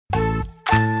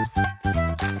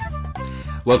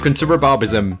Welcome to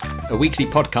Rhubarbism, a weekly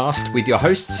podcast with your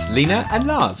hosts Lena and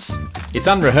Lars. It's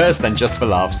unrehearsed and just for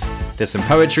laughs. There's some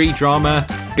poetry, drama,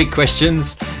 big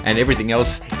questions, and everything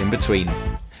else in between.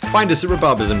 Find us at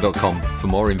rhubarbism.com for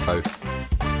more info.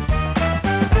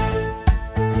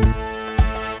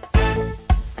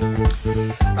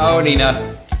 Oh,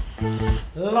 Nina.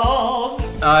 Lars.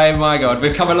 Oh my God,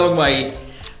 we've come a long way.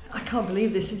 I can't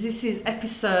believe this. This is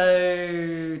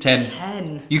episode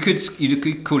 10. You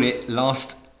could call it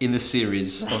last in the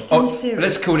series. Last in the series.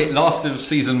 Let's call it last of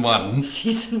season 1.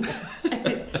 Season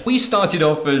 1. We started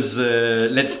off as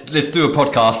let's do a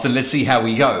podcast and let's see how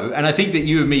we go. And I think that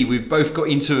you and me, we've both got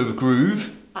into a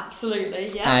groove. Absolutely,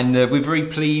 yeah. And we're very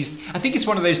pleased. I think it's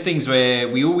one of those things where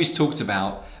we always talked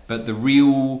about, but the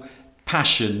real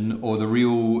passion or the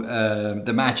real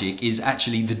the magic is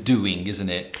actually the doing, isn't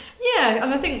it? Yeah,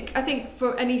 and I think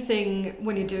for anything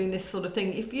when you're doing this sort of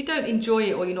thing, if you don't enjoy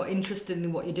it or you're not interested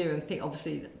in what you're doing, I think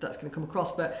obviously that's going to come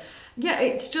across. But yeah,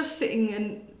 it's just sitting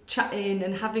and chatting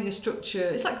and having a structure.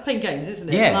 It's like playing games, isn't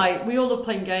it? Yeah. Like we all love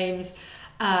playing games,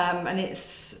 and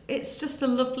it's just a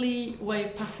lovely way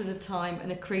of passing the time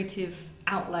and a creative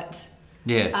outlet.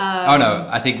 Yeah.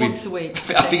 I think once a week.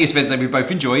 I think it's fair to say we've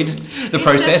both enjoyed the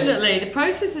process. Definitely, the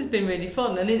process has been really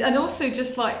fun, and also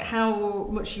just like how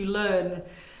much you learn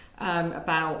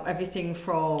about everything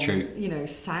from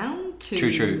sound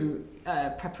to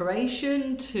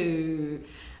preparation to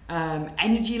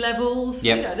energy levels.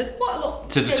 Yep. There's quite a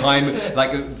lot to the time,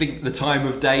 the time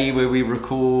of day where we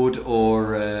record,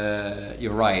 or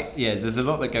you're right. Yeah, there's a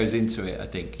lot that goes into it. I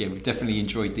think. Yeah, we've definitely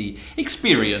enjoyed the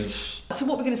experience. So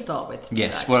what we're going to start with?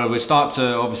 Yes, well, we'll start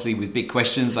obviously with big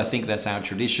questions. I think that's our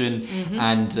tradition,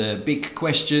 and big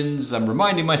questions. I'm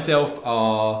reminding myself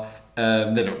are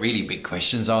they're not really big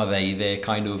questions, are they? They're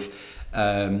kind of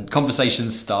conversation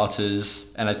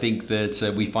starters, and I think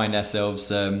that we find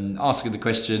ourselves asking the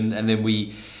question, and then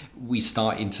we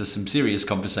start into some serious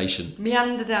conversation.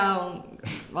 Meander down,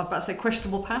 I'm about to say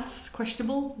questionable paths.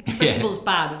 Questionable is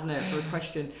bad, isn't it, for a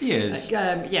question? Yes.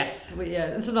 Yes,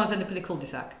 and sometimes end up in a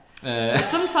cul-de-sac.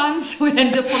 Sometimes we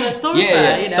end up on a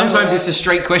thoroughfare. Yeah. Sometimes it's a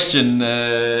straight question,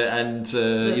 and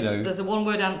there's a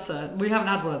one-word answer. We haven't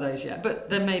had one of those yet, but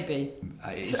there may be.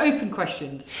 It's open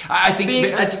questions. I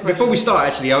think before we start,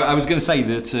 actually, I was going to say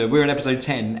that we're in episode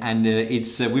 10, and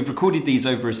we've recorded these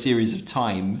over a series of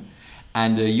time,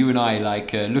 and you and I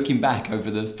looking back over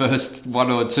the first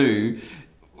one or two,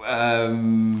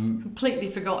 completely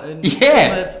forgotten. Yeah.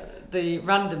 Some of the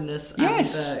randomness and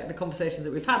the conversations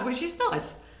that we've had, which is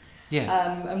nice.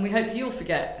 Yeah. And we hope you'll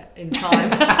forget in time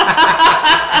the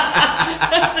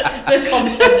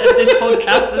content of this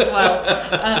podcast as well.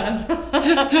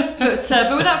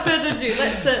 But without further ado,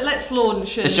 let's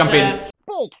launch. Let's jump in.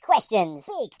 Big questions.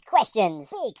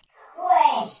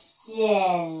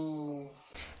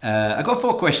 I've got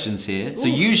 4 questions here. So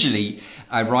usually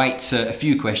I write a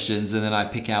few questions and then I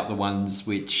pick out the ones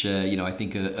which I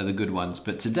think are the good ones.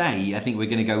 But today I think we're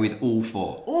going to go with all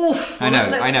 4. Oof! I know.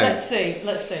 Let's see.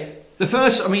 The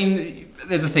first,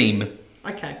 there's a theme.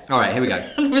 Okay. All right, here we go.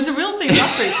 There was a real theme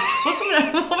last week, wasn't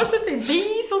there? What was the theme?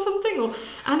 Bees or something, or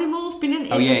animals? Being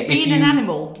an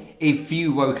animal. If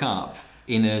you woke up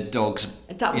in a dog's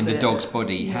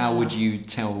body, how would you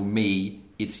tell me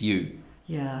it's you?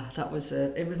 Yeah, that was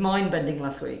it was mind-bending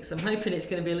last week, so I'm hoping it's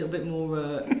going to be a little bit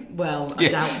more,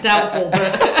 doubtful,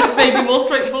 but maybe more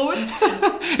straightforward.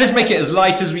 Let's make it as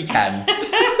light as we can.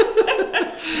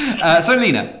 So,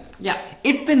 Lena. Yeah.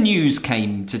 If the news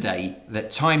came today that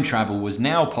time travel was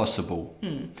now possible,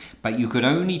 but you could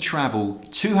only travel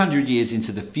 200 years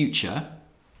into the future,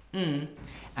 and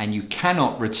you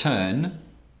cannot return,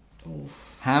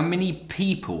 how many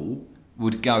people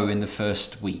would go in the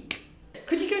first week?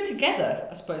 Could you go together?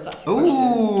 I suppose that's the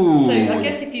question. So I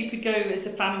guess if you could go as a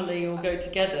family or go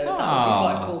together, that would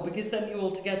be quite cool, because then you're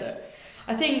all together.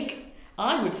 I think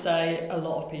I would say a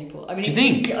lot of people. Do you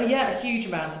think? Yeah, huge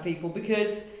amounts of people,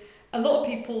 because a lot of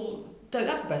people don't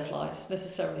have the best lives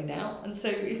necessarily now, and so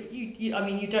if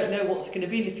you don't know what's going to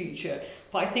be in the future,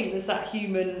 but I think there's that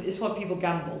human. It's why people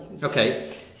gamble. Okay.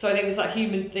 So I think there's that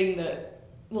human thing that,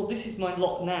 well, this is my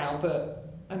lot now,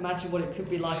 but imagine what it could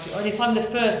be like. And if I'm the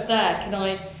first there, can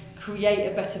I create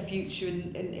a better future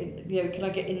and can I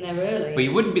get in there early? But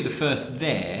you wouldn't be the first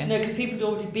there. No, because people would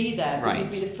already be there. But right. You'd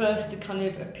be the first to kind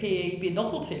of appear. You'd be a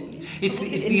novelty. It's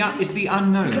the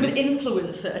unknown. Become an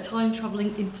influencer, a time travelling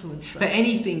influencer. But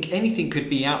anything could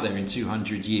be out there in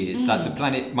 200 years. Like the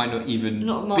planet might not even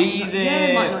be there. Yeah,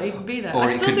 it might not even be there. Or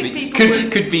I it still could think be people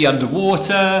could be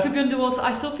underwater. Could be underwater.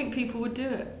 I still think people would do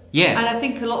it. Yeah. And I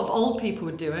think a lot of old people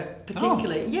would do it,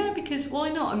 particularly. Yeah, because why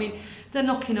not? I mean, they're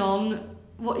knocking on.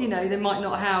 They might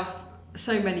not have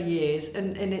so many years,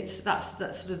 and that's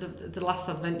sort of the last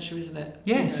adventure, isn't it?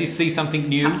 Yeah, so you see something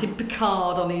new. Captain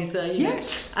Picard on his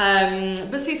yes,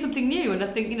 but see something new, and I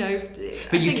think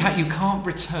But you can't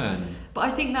return. But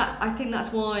I think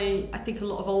that's why I think a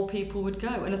lot of old people would go,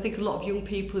 and I think a lot of young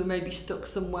people who may be stuck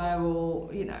somewhere, or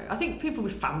I think people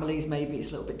with families, maybe it's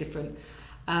a little bit different.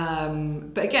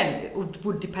 But again, it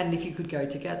would depend if you could go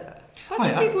together. But I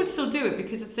think people would still do it,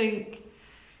 because I think,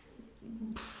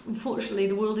 unfortunately,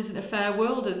 the world isn't a fair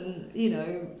world, and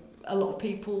a lot of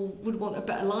people would want a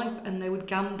better life, and they would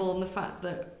gamble on the fact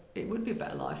that it would be a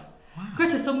better life. Wow.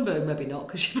 Greta Thunberg, maybe not,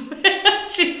 because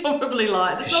she's probably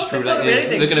like, there's not going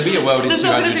to be a world in 200 years. There's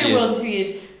not going to be a world in 2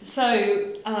 years.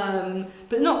 So,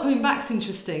 but not coming back's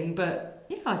interesting. But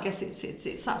yeah, I guess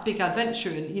it's that big adventure,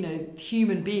 and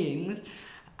human beings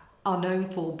are known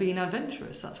for being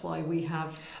adventurous. That's why we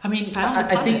have. I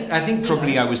think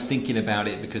probably I was thinking about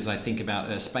it because I think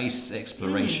about space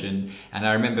exploration, and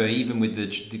I remember even with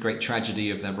the great tragedy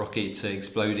of that rocket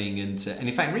exploding, and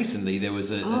in fact recently there was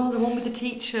the one with the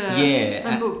teacher. Yeah,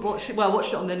 I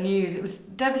watched it on the news. It was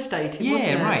devastating. Wasn't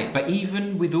it? Yeah, right. But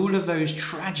even with all of those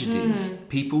tragedies,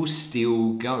 people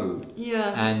still go.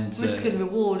 Yeah, and risk and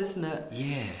reward, isn't it?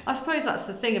 Yeah, I suppose that's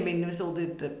the thing. I mean, there was all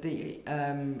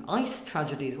the ice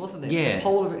tragedies, wasn't it? Yeah. The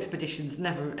polar expeditions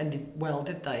never ended well,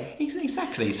 did they?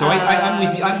 Exactly. So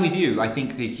I'm with you. I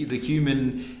think the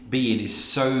human being is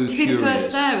so to be the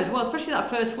first there as well, especially that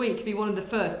first week, to be one of the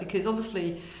first, because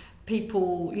obviously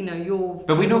people, you're.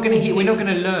 But we're not going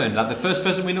to learn. Like the first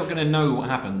person, we're not going to know what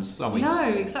happens, are we? No,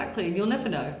 exactly. You'll never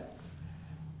know.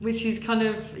 Which is kind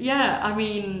of I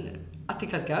mean, I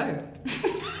think I'd go.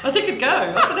 I think I'd go.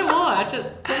 I don't know why.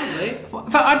 Probably.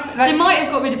 But they might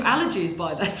have got rid of allergies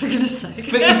by then, for goodness sake.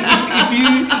 But if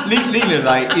you, Lena,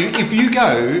 if you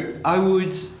go, I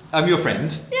would. I'm your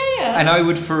friend. Yeah. And I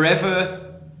would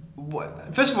forever.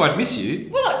 First of all, I'd miss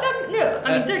you. Well,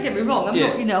 don't get me wrong. I'm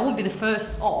not. I won't be the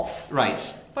first off. Right.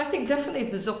 But I think definitely if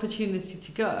there's opportunity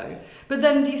to go. But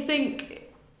then, do you think?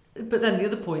 But then the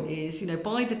other point is,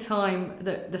 by the time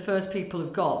that the first people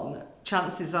have gone,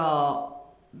 chances are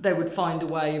they would find a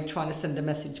way of trying to send a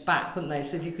message back, wouldn't they?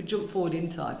 So if you could jump forward in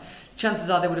time, chances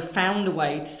are they would have found a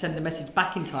way to send a message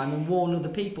back in time and warn other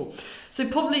people. So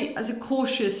probably as a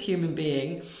cautious human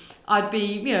being, I'd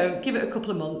be, give it a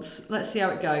couple of months, let's see how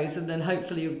it goes, and then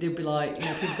hopefully they'll be like,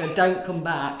 people go, don't come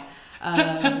back.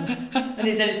 And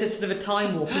then it's a sort of a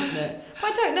time warp, isn't it?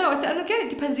 But I don't know. And again, it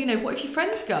depends, what if your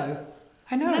friends go?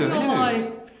 I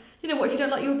know. What if you don't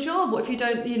like your job? What if you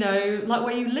don't, like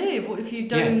where you live? What if you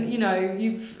don't,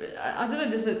 I don't know,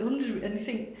 there's 100, and you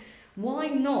think, why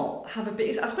not have a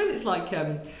bit, I suppose it's like,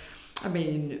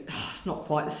 it's not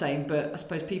quite the same, but I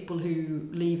suppose people who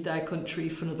leave their country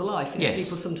for another life, people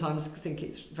sometimes think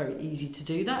it's very easy to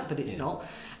do that, but it's not.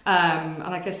 And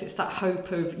I guess it's that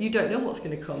hope of, you don't know what's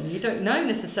going to come. You don't know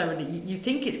necessarily, you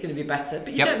think it's going to be better,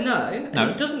 but you don't know,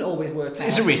 and it doesn't always work out.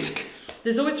 It's a risk.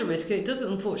 There's always a risk. It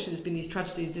doesn't, unfortunately, there's been these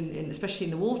tragedies, especially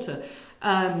in the water.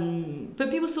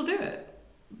 But people still do it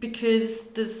because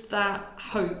there's that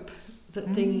hope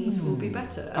that things will be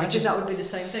better. And I think that would be the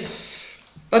same thing.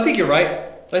 I think you're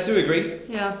right. I do agree.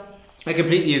 Yeah. I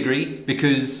completely agree,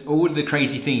 because all of the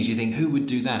crazy things you think, who would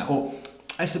do that? Or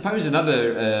I suppose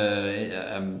another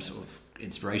sort of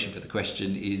inspiration for the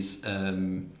question is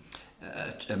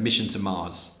a mission to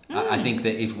Mars. I think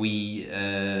that if we,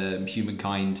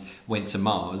 humankind, went to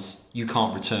Mars, you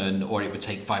can't return, or it would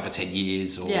take 5 or 10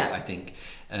 years, or I think,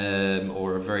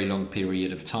 or a very long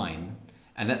period of time.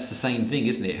 And that's the same thing,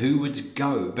 isn't it? Who would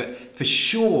go? But for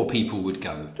sure people would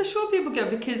go. For sure people go,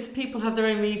 because people have their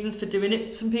own reasons for doing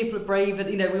it. Some people are brave, and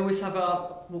we always have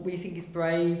what we think is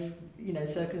brave,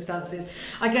 circumstances.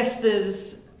 I guess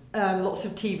there's lots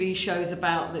of TV shows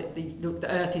about the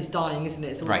Earth is dying, isn't it?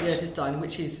 It's always the Earth is dying,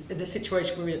 which is the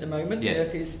situation we're in at the moment. The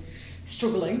Earth is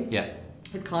struggling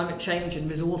with climate change and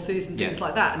resources and things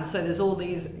like that. And so there's all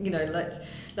these,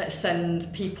 let's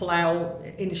send people out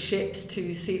in ships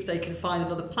to see if they can find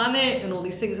another planet and all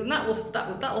these things, and that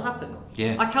will happen.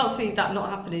 Yeah. I can't see that not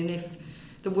happening if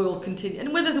the world continue,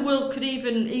 and whether the world could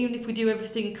even if we do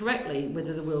everything correctly,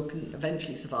 whether the world can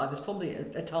eventually survive. There's probably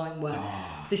a time where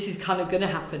this is kind of going to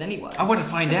happen anyway. I want to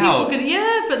find out.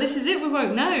 But this is it. We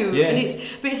won't know. Yeah. And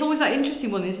it's always that interesting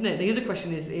one, isn't it? The other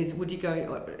question is would you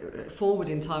go forward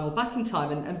in time or back in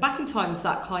time? And back in time is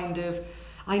that kind of,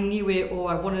 I knew it, or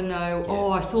I want to know,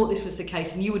 or I thought this was the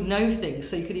case, and you would know things,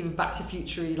 so you could even Back to the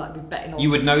Future like be betting on.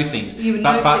 You would know things.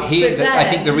 But here, I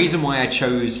think the reason why I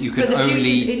chose you can but the only.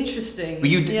 future's interesting. But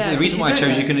the reason why I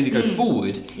chose you can only go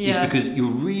forward is Yeah. because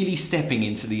you're really stepping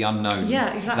into the unknown.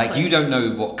 Yeah, exactly. Like you don't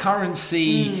know what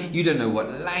currency, you don't know what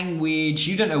language,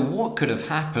 you don't know what could have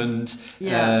happened.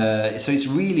 Yeah. So it's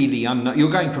really the unknown.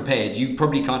 You're going prepared. You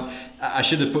probably can't. I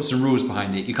should have put some rules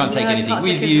behind it. You can't take anything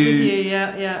with you.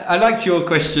 Yeah. I liked your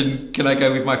question. Can I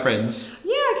go with my friends?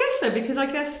 Yeah, I guess so, because I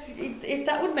guess if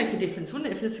that would make a difference, wouldn't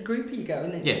it? If there's a group you go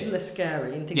and it's less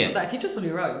scary and things like that. If you're just on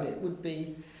your own, it would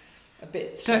be a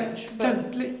bit strange.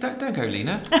 Don't go,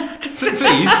 Lena.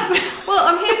 Please. Well,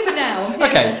 I'm here for now.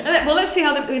 Okay. Well, let's see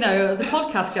how the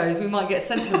podcast goes. We might get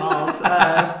sent to Mars.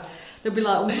 They'll be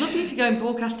like, we'd love you to go and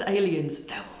broadcast to aliens.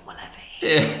 No one will ever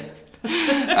hear. Yeah.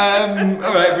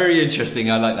 All right, very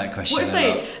interesting. I like that question. What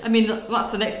if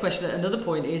that's the next question. Another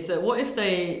point is that what if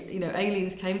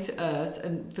aliens came to Earth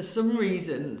and for some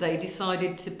reason they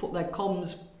decided to put their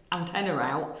comms antenna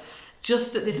out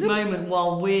just at this moment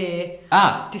while we're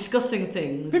discussing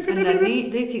things, and then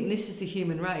they think this is the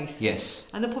human race. Yes.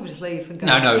 And they'll probably just leave and go.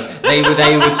 No, they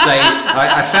would say,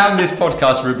 I found this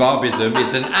podcast, Rhubarbism.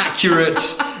 It's an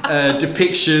accurate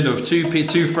depiction of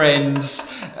two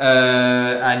friends,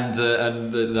 and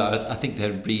I think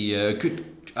there'd be good.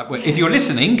 If you're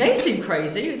listening, they seem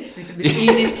crazy. This is going to be the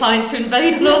easiest planet to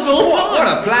invade of all time. What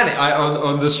a planet!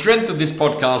 On the strength of this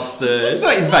podcast,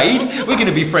 not invade. We're going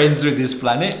to be friends with this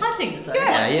planet. I think so.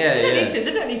 Yeah.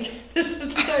 They don't need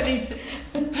to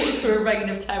put us through a reign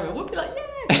of terror. We'll be like,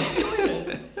 join us.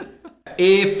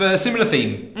 If similar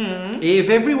theme, if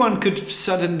everyone could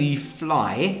suddenly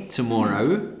fly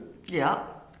tomorrow,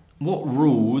 what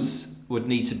rules would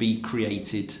need to be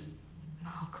created?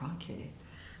 Oh, crikey.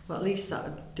 Well, at least that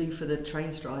would do for the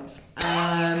train strikes.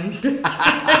 That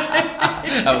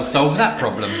will solve that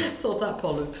problem.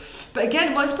 But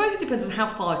again, I suppose it depends on how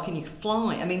far can you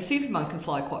fly. I mean, Superman can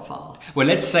fly quite far. Well,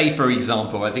 let's say, for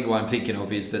example, I think what I'm thinking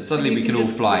of is that suddenly we can all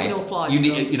fly. You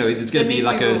need, there's going to be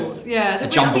like a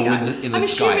jumble in the sky. I'm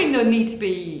assuming there need to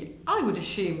be. I would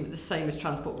assume the same as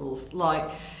transport rules. Like,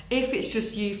 if it's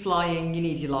just you flying, you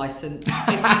need your license.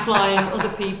 If you're flying other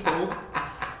people.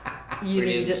 You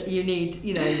need,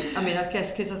 I mean, I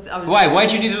guess because I was. Why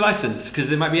do you need a license? Because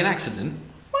there might be an accident.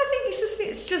 Well, I think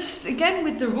it's just again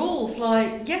with the rules.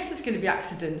 Like, yes, there's going to be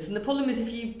accidents, and the problem is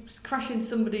if you crash into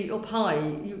somebody up high,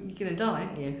 you're going to die,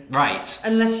 aren't you? Right.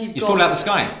 Unless you fall out the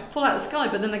sky. Fall out the sky,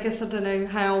 but then I guess I don't know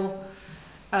how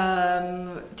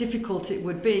difficult it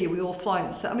would be. We all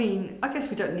fly. I mean, I guess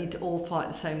we don't need to all fly at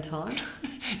the same time.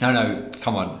 No,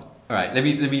 come on. All right, let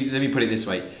me put it this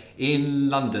way. In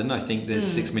London, I think there's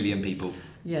 6 million people.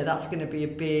 Yeah, that's going to be a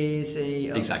busy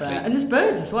up exactly there. And there's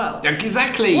birds as well.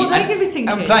 Exactly. What are they going to be thinking?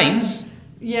 And planes.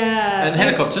 Yeah. And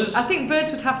helicopters. I think birds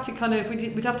would have to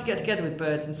we'd have to get together with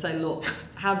birds and say, look,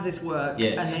 how does this work?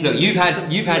 Yeah. And look, you've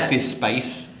had this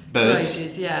space, birds.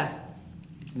 Races, yeah.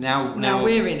 Now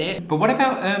we're in it. But what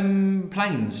about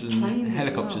planes and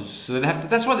helicopters? Well. So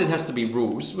that's why there has to be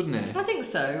rules, wouldn't it? I think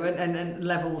so, and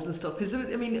levels and stuff. Because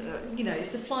I mean,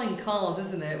 it's the flying cars,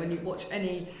 isn't it? When you watch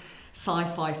any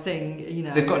sci-fi thing,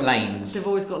 they've got lanes. They've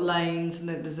always got lanes, and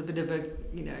there's a bit of a,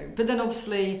 But then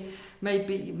obviously,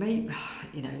 maybe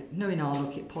knowing our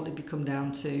look, it probably become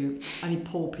down to only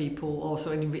poor people, or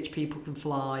so only rich people can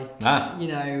fly. A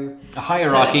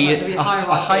hierarchy. a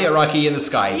hierarchy in the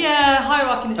sky. Yeah,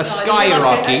 hierarchy in the sky.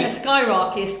 Skyarchy. A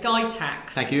skyarchy, a sky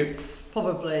tax. Thank you.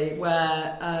 Probably,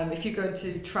 where if you're going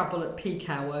to travel at peak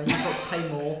hour, you've got to pay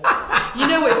more. You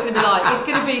know what it's going to be like. It's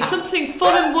going to be something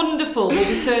fun and wonderful will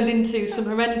be turned into some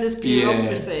horrendous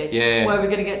bureaucracy where we're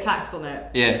going to get taxed on it.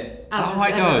 Yeah. As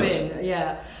my God. Been.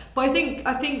 Yeah. But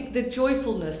I think the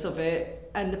joyfulness of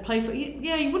it and the playful.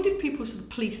 Yeah, you wonder if people sort of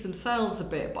police themselves a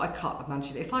bit, but I can't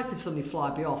imagine it. If I could suddenly fly,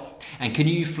 I'd be off. And can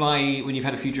you fly when you've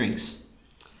had a few drinks?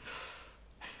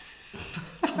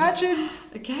 Imagine.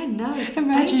 Again, no, it's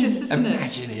dangerous, isn't it?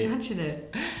 Imagine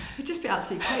it. It'd just be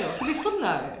absolute chaos. It'd be fun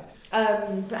though.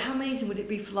 But how amazing would it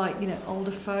be for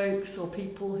older folks or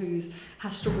people who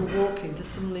have struggled walking to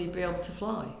suddenly be able to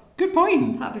fly? Good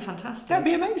point. That'd be fantastic. That'd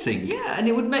be amazing. Yeah, and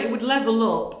it would level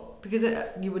up because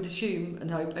you would assume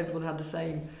and hope everyone had the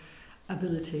same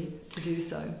ability to do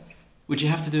so. Would you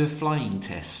have to do a flying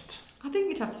test? I think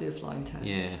you'd have to do a flying test.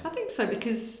 Yeah. I think so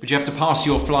because... Would you have to pass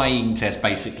your flying test,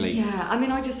 basically? Yeah, I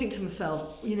mean, I just think to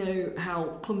myself, how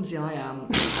clumsy I am.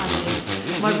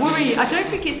 And my worry, I don't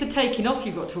think it's the taking off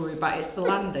you've got to worry about, it's the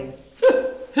landing.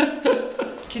 Do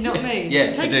you know what I mean?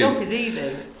 Yeah, taking off is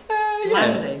easy.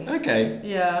 Landing. Okay.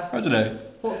 Yeah. I don't know.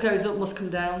 What goes up must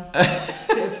come down.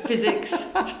 Bit of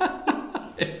physics.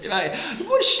 Like,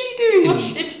 what's she doing? What's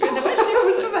she doing?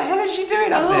 What the hell is she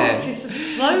doing up there? She's just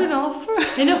flown off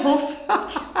in a huff.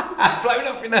 Flown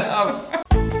off in a huff.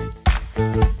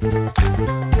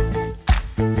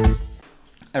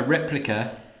 A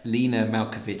replica Lena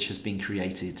Malkovich has been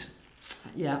created.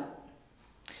 Yeah.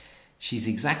 She's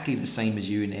exactly the same as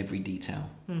you in every detail.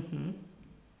 Mm-hmm.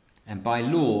 And by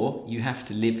law, you have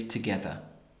to live together.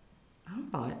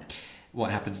 All right.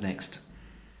 What happens next?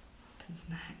 It's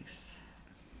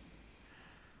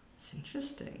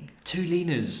interesting. Two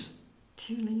Lenas.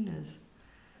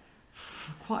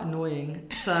 Quite annoying.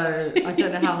 So I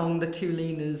don't know how long the two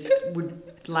Lenas would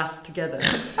last together.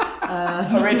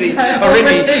 Already,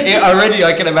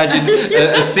 I can imagine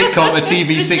a sitcom, a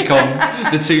TV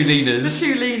sitcom, the two Lenas. The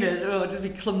two Lenas, it'd just be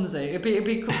clumsy. It'd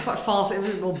be quite fast. It'd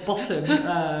be more bottom,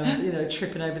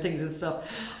 tripping over things and stuff.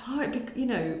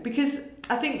 Because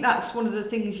I think that's one of the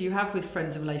things you have with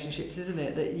friends and relationships, isn't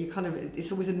it? That you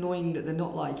it's always annoying that they're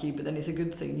not like you, but then it's a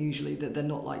good thing usually that they're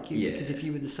not like you, because if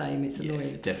you were the same, it's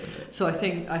annoying. Definitely. So I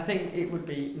think it would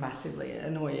be massively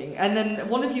annoying. And then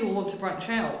one of you will want to branch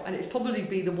out, and it's probably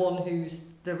be the one who's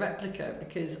the replica,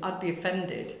 because I'd be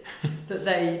offended that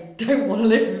they don't want to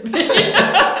live with me.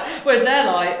 Whereas they're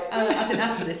like, I didn't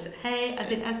ask for this. Hey, I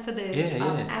didn't ask for this.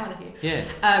 I'm out of here. Yeah.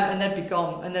 And they'd be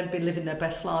gone, and they'd be living their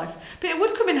best life. But it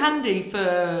would come in handy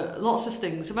for lots of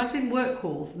things. Imagine work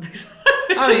calls and things.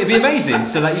 It'd be amazing.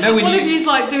 So that when one of you's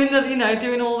like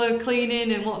doing all the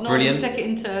cleaning and whatnot. Brilliant. You take it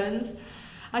in turns.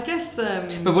 I guess.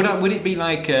 But would it be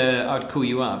like I'd call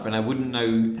you up and I wouldn't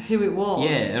know who it was?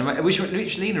 Yeah, and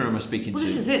which Lena am I speaking to?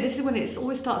 This is it. This is when it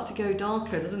always starts to go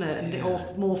darker, doesn't it? And or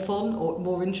more fun or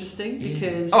more interesting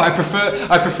because. I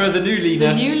prefer the new Lena.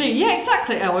 The new Lena, yeah,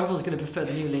 exactly. Oh, everyone's going to prefer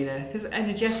the new Lena because we're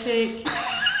energetic.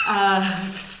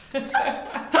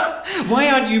 Why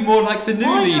aren't you more like the new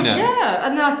Lena? Yeah,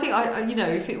 and then I think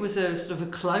if it was a sort of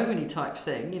a clone-y type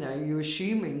thing, you're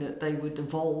assuming that they would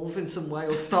evolve in some way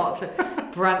or start to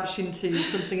branch into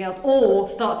something else or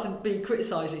start to be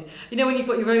criticising. When you've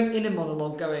got your own inner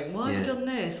monologue going, why have you done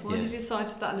this? Why did you decide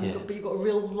to that? And then you've got a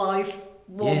real life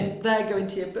one there going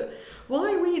to you, but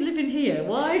why are we living here?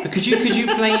 Why? Could you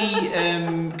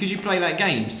play like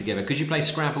games together? Could you play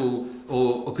Scrabble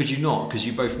or could you not? Because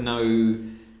you both know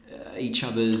each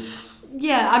other's.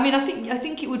 Yeah, I mean, I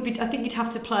think it would be. I think you'd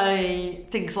have to play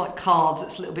things like cards.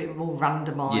 It's a little bit more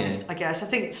randomised, I guess. I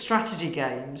think strategy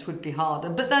games would be harder,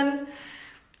 but then,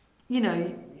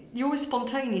 you're always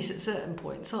spontaneous at certain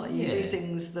points, aren't you? You do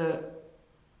things that.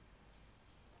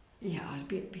 Yeah,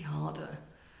 it'd be harder.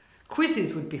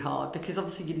 Quizzes would be hard because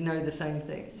obviously you'd know the same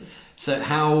things. So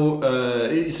how?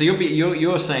 So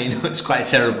you're saying it's quite a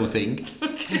terrible thing.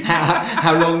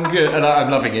 How long? And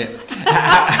I'm loving it.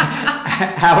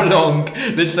 How long?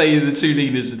 Let's say the two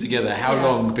Lenas are together. How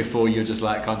long before you're just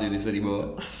like, I can't do this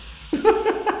anymore?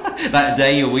 Like a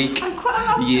day, a week, a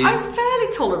year. I'm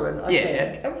fairly tolerant. I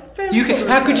think. I'm fairly tolerant.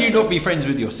 How could you not be friends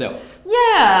with yourself?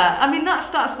 Yeah, I mean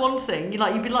that's one thing.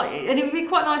 You'd be like, and it would be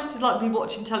quite nice to be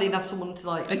watching telly and have someone to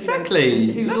who's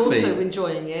Lovely. also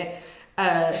enjoying it.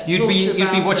 You'd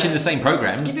be watching the same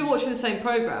programs. You'd be watching the same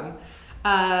program. So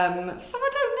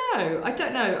I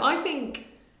don't know. I think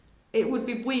it would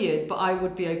be weird, but I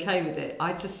would be okay with it.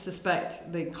 I just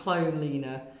suspect the clone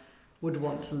Lena would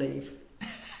want to leave.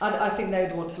 I think they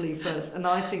would want to leave first, and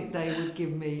I think they would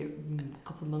give me a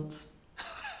couple of months.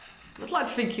 I'd like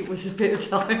to think it was a bit of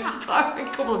time, but I think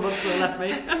a couple of months they left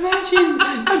me. Imagine,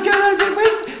 I'd go over,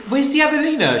 where's the other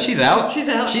Lena? She's out. She's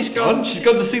gone. She's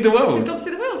gone to see the world. She's gone to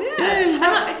see the world,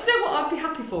 yeah. And do you know what? I'd be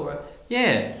happy for her.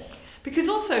 Yeah. Because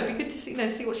also it'd be good to see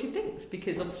what she thinks,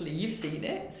 because obviously you've seen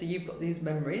it, so you've got these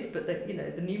memories, but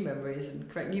the new memories and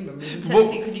create new memories. And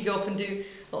technically, could you go off and do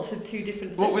lots of two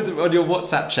different things? What would on your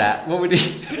WhatsApp chat? What would it?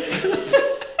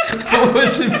 What would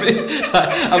it be?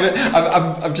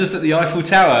 I'm just at the Eiffel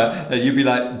Tower, and you'd be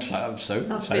like, I've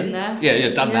been there. Yeah,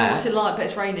 done that. What's it like? But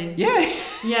it's raining. Yeah.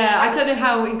 Yeah, I don't know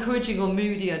how encouraging or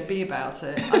moody I'd be about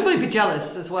it. I'd probably be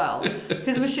jealous as well,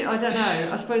 because I don't know.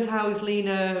 I suppose how is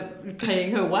Lena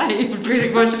paying her way would be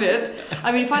the question.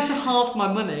 I mean, if I had to half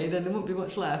my money, then there wouldn't be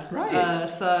much left. Right.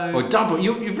 Or double.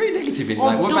 You're very negative in it.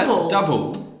 Or what double. About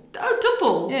double? Oh,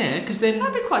 double. Yeah, because then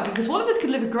that'd be quite good. Because one of us could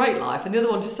live a great life, and the other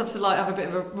one just has to have a bit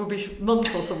of a rubbish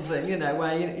month or something.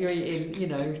 Where you're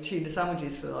eating tuna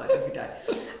sandwiches for every day.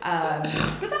 But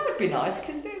that would be nice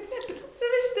because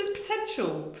there's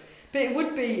potential. But it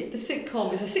would be the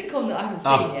sitcom. It's a sitcom that I haven't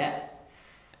seen yet.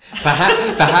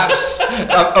 Perhaps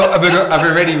I've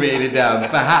already written it down.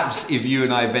 Perhaps if you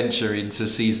and I venture into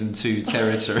season 2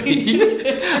 territory,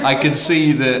 I can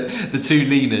see that the two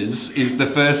Lenas is the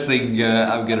first thing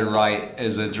I'm going to write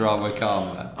as a drama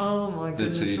karma. Oh my my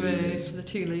goodness me. The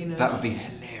two Linas. That would be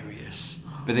hilarious.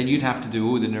 But then you'd have to do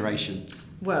all the narration.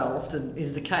 Well, often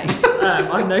is the case.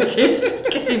 I've noticed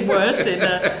getting worse in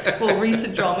more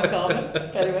recent drama carvers.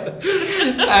 Anyway.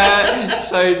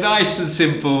 So nice and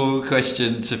simple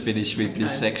question to finish with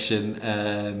this section.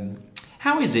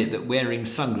 How is it that wearing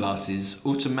sunglasses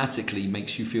automatically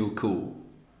makes you feel cool?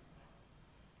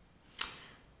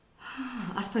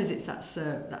 I suppose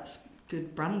that's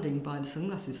good branding by the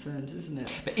sunglasses firms, isn't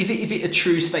it? But is it a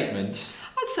true statement?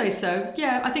 I'd say so.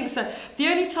 Yeah, I think so. The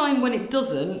only time when it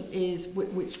doesn't is,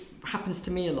 which happens to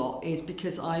me a lot, is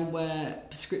because I wear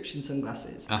prescription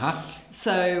sunglasses.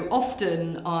 So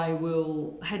often I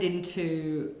will head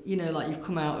into, like you've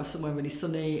come out of somewhere really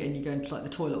sunny and you go into like the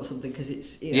toilet or something because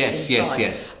it's yes,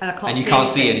 and I can't and you see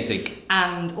can't anything. see anything.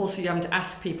 And also you're having to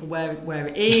ask people where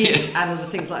it is and other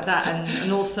things like that,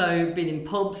 and also being in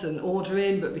pubs and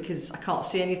ordering, but because I can't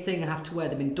see anything I have to wear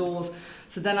them indoors.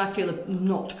 So then I feel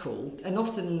not cool. And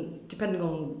often, depending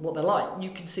on what they're like, you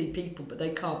can see people, but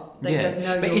they can't. They don't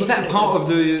know. But is that part of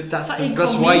the?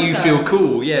 That's why you feel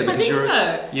cool, yeah? Because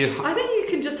I think you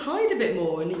can just hide a bit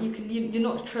more, and you're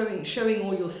not showing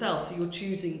all yourself. So you're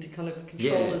choosing to kind of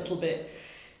control a little bit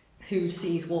who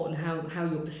sees what and how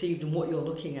you're perceived and what you're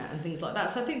looking at and things like that.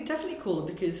 So I think definitely cooler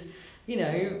because.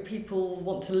 People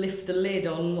want to lift the lid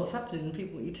on what's happening, and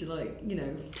people want you to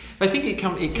I think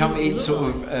it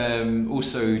sort of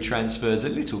also transfers a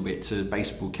little bit to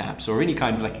baseball caps or any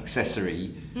kind of like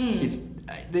accessory. It's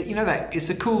that it's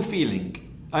a cool feeling.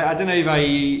 I don't know if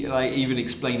I even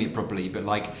explain it properly, but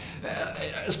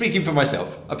speaking for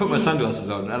myself, I put my sunglasses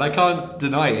on and I can't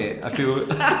deny it. I can't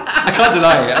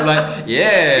deny it. I'm like,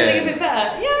 yeah. Feeling a bit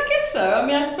better. Yeah, I guess so. I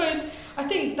mean, I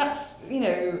think that's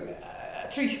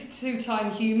two-time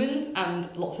humans and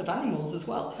lots of animals as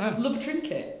well love a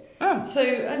trinket. So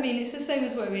I mean, it's the same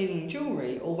as wearing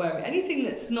jewellery or wearing anything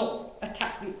that's not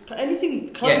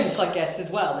anything clothes. I guess as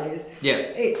well is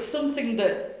it's something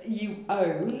that you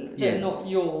own, they're not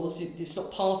yours. It's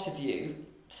not part of you.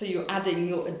 So you're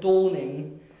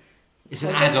adorning. It's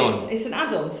an add-on. It's an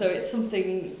add-on, so it's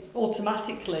something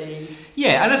automatically.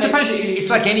 Yeah, and I suppose it's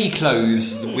like any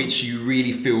clothes which you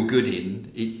really feel good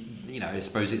in. I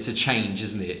suppose it's a change,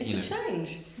 isn't it? It's a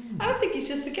change. And I think it's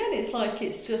just, again,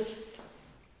 it's just,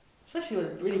 especially on a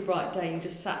really bright day, you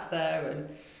just sat there and,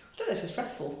 I don't know, it's just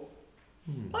stressful.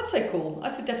 I'd say cool.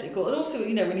 I'd say definitely cool. And also,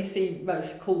 when you see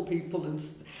most cool people and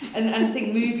I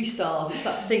think movie stars, it's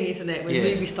that thing, isn't it? When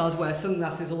movie stars wear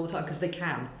sunglasses all the time because they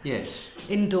can. Yes.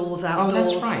 Indoors, outdoors.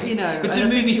 Oh, that's right. But do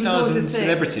movie stars and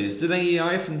celebrities, do they?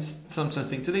 I often sometimes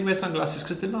think, do they wear sunglasses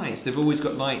because they're lights? They've always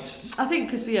got lights. I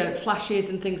think because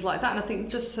flashes and things like that, and I think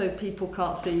just so people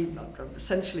can't see,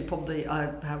 essentially probably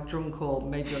how drunk or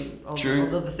maybe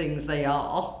on other things they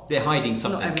are. They're hiding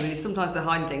something. Not everybody. Sometimes they're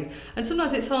hiding things, and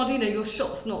sometimes it's hard. Your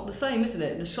shot's not the same, isn't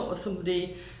it? The shot of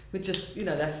somebody with just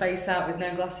their face out with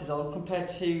no glasses on compared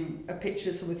to a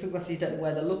picture of someone with sunglasses, you don't know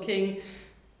where they're looking.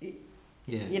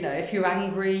 Yeah. If you're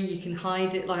angry, you can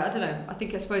hide it. I don't know. I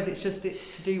suppose it's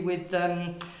to do with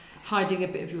hiding a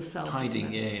bit of yourself.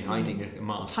 Hiding a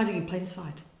mask. Hiding in plain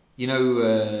sight. In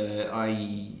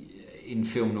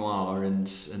film noir and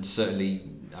certainly,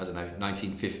 I don't know,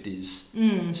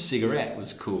 1950s cigarette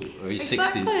was cool, or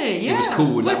 60s. Yeah. It was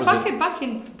cool. Well, it's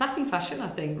back in fashion, I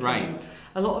think. Right.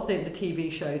 A lot of the TV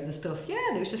shows and stuff. Yeah,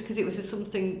 and it was just because it was just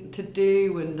something to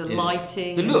do, and the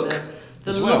lighting, the look,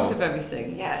 the look of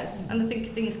everything. Yeah, and I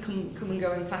think things come and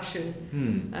go in fashion.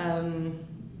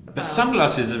 But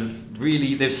sunglasses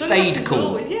they've stayed cool.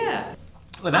 Always, yeah.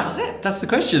 Well, that's it. That's the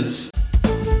questions.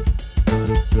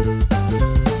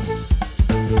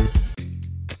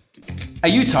 Are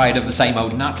you tired of the same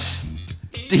old nuts?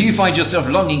 Do you find yourself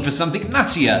longing for something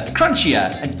nuttier,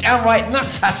 crunchier, and downright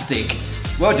nutastic?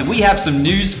 Well, do we have some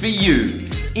news for you?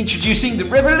 Introducing the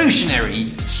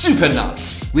revolutionary Super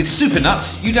Nuts. With Super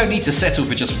Nuts, you don't need to settle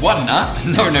for just one nut.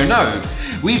 No.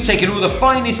 We've taken all the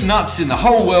finest nuts in the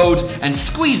whole world and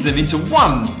squeezed them into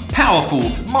one powerful,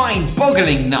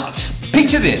 mind-boggling nut.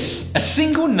 Picture this, a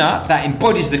single nut that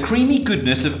embodies the creamy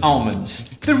goodness of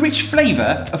almonds, the rich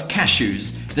flavour of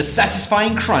cashews, the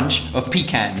satisfying crunch of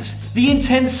pecans, the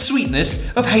intense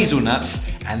sweetness of hazelnuts,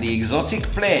 and the exotic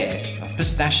flair of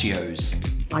pistachios.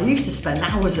 I used to spend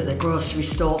hours at the grocery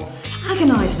store,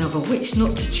 agonising over which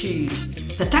nut to choose.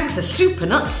 But thanks to Super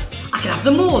Nuts, I can have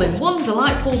them all in one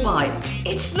delightful bite.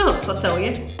 It's nuts, I tell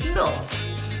you, nuts.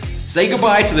 Say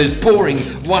goodbye to those boring,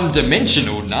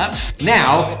 one-dimensional nuts.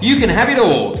 Now you can have it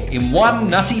all in one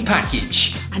nutty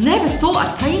package. I never thought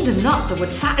I'd find a nut that would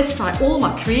satisfy all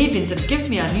my cravings and give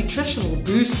me a nutritional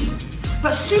boost.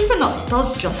 But Super Nuts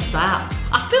does just that.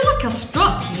 I feel like I've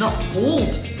struck, not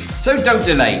pulled. So don't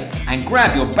delay and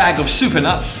grab your bag of super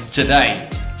nuts today.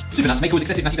 Super nuts may cause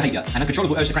excessive nutty behaviour, an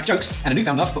uncontrollable urge to crack jokes, and a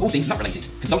newfound love for all things nut related.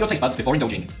 Consult your taste buds before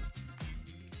indulging.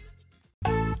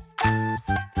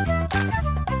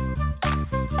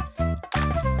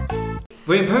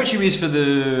 We're in Poetry Muse for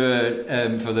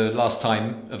the last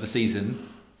time of the season.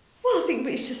 Well, I think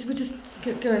we're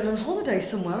just going on holiday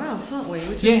somewhere else, aren't we?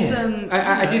 We're just,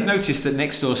 I did notice that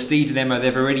next door, Steed and Emma,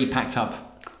 they've already packed up.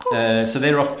 Of course. So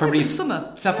they're off probably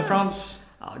summer. South of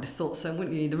France. Oh, I'd have thought so,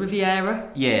 wouldn't you? The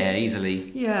Riviera. Yeah,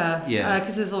 easily. Yeah. Yeah.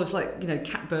 Because there's always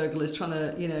cat burglars trying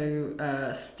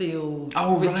to, steal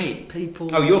rich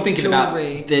people's Oh, you're thinking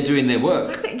jewellery. about they're doing their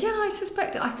work. I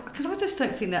suspect because I just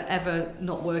don't think they're ever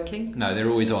not working. No, they're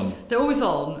always on. They're always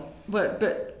on, but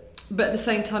at the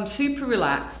same time super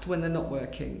relaxed when they're not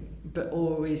working, but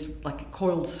always like a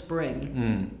coiled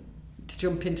spring to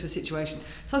jump into a situation.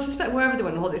 So I suspect wherever they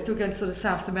went on holiday, if they were going to sort of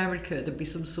South America, there'd be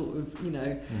some sort of,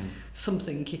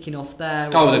 something kicking off there.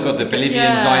 Oh, they've got the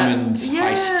Bolivian diamonds heist.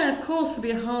 Yeah, of course, there'd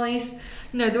be a heist.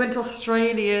 They went to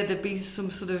Australia, there'd be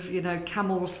some sort of,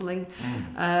 camel rustling,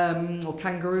 or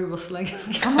kangaroo rustling.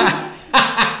 Camel?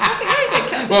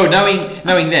 Well,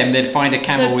 knowing them, they'd find a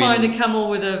camel. They'd find a camel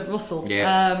with a rustle.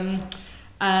 Yeah.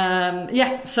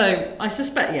 So I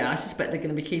suspect they're going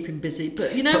to be keeping busy.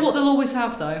 But you know what they'll always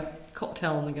have though?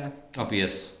 Cocktail on the go.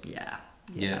 Obvious. Yeah.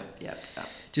 Do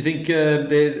you think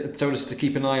they told us to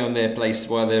keep an eye on their place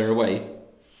while they're away?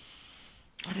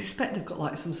 I'd expect they've got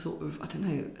like some sort of, I don't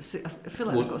know, I feel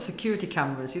like they've got security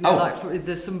cameras, like if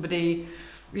there's somebody,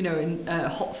 in a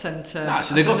hot centre.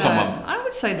 So they've got someone. I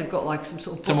would say they've got like some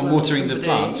sort of... Someone watering the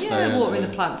plants. Yeah, watering the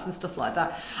plants and stuff like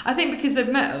that. I think because they've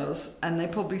met us and they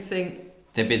probably think...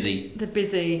 They're busy. They're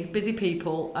busy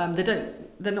people.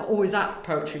 They're not always at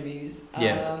Poetry Muse.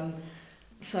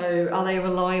 So are they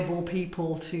reliable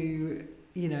people to...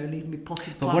 leave me potted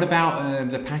plants. But what about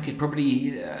the package?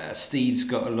 Probably Steve's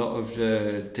got a lot of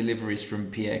deliveries from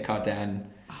Pierre Cardin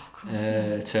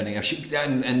turning up.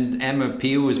 And Emma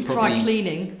Peel is probably... Dry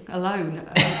cleaning alone.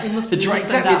 The dry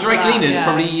cleaners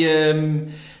probably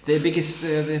their biggest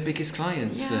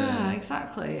clients. Yeah,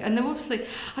 exactly. And they're obviously,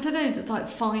 I don't know, like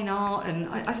fine art and,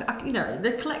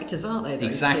 they're collectors, aren't they?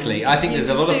 Exactly. I think there's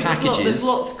a lot of packages. There's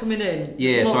lots coming in.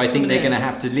 Yeah, so I think they're going to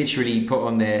have to literally put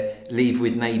on their leave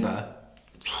with neighbour.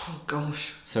 Oh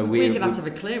gosh! So we're going to have to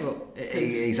have a clear up.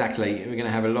 Exactly, we're going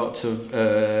to have a lot of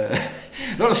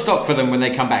stock for them when they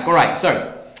come back. All right,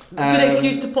 so good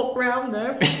excuse to pop round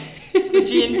there.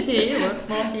 G&T or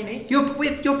martini.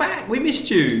 You're back. We missed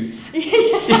you. We missed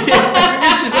you.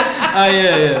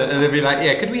 And they'll be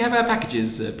like, could we have our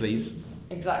packages, please?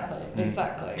 Exactly.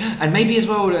 And maybe as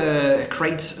well a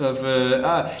crate of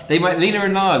they might Lena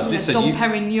and Lars. Listen, Dom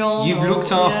Perignon. You've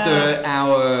looked after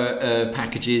our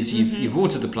packages. You've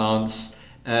watered the plants.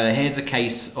 Here's a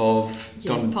case of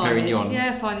Dom Perignon.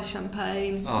 Yeah, finest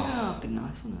champagne. Oh, it'd be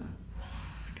nice, wouldn't it?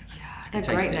 Yeah,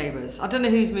 they're great neighbours. I don't know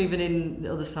who's moving in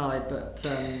the other side, but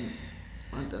I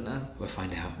don't know. We'll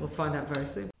find out. We'll find out very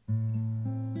soon.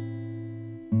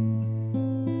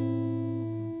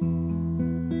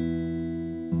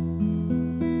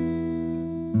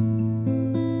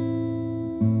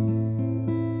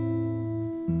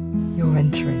 You're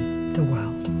entering the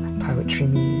world of Poetry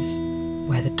Muse,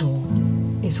 where the door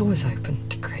is always open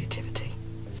to creativity.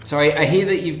 So I hear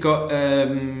that you've got,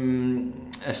 is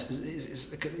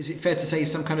it fair to say,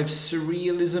 some kind of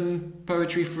surrealism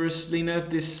poetry for us, Lena,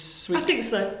 this week? I think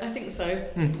so. So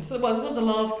it's another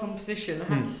Lars composition, I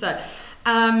have to say.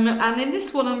 And in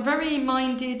this one, I'm very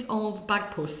minded of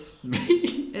Bagpuss.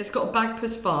 It's got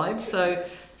Bagpuss vibes, so...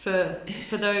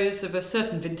 For those of a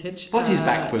certain vintage. What is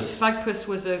Bagpuss? Bagpuss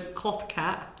was a cloth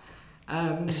cat.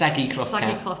 A saggy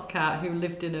cloth cat who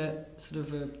lived in a sort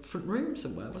of a front room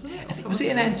somewhere, wasn't it? Was it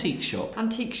an antique shop?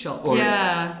 Antique shop, maybe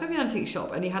an antique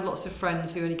shop. And he had lots of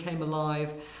friends who only came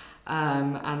alive,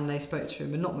 and they spoke to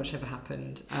him, and not much ever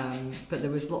happened. But there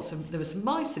was some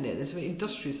mice in it. There's some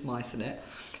industrious mice in it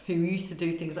who used to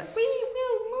do things like,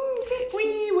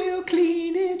 we will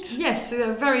clean it. Yes,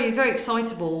 very, very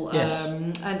excitable. Yes.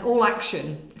 And all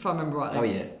action, if I remember rightly. Oh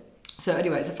yeah. So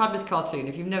anyway, it's a fabulous cartoon.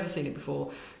 If you've never seen it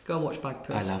before, go and watch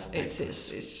Bagpuss. I love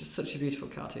Bagpuss. It's just such a beautiful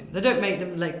cartoon. They don't make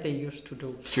them like they used to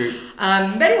do. True.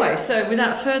 But anyway, so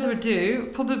without further ado,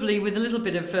 probably with a little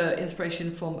bit of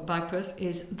inspiration from Bagpuss,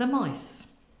 is The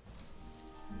Mice.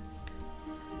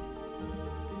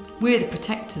 We're the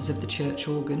protectors of the church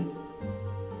organ.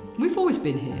 We've always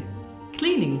been here,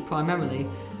 cleaning primarily,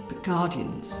 but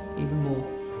guardians even more.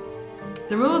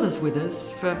 There are others with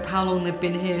us. For how long they've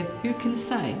been here, who can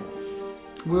say?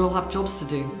 We all have jobs to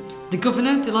do. The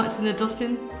governor delights in the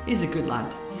dusting, is a good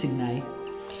lad, Sydney.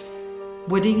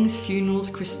 Weddings, funerals,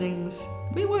 christenings,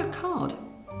 we work hard.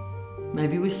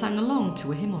 Maybe we sang along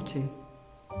to a hymn or two.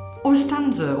 Or a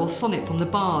stanza or sonnet from the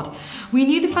bard. We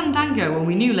knew the fandango and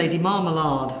we knew Lady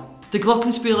Marmalade. The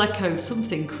glockenspiel echoed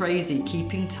something crazy,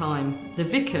 keeping time. The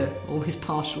vicar, always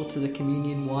partial to the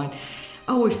communion wine.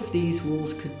 Oh, if these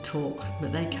walls could talk,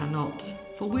 but they cannot.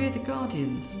 For we're the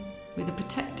guardians, we're the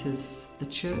protectors of the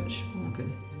church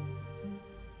organ.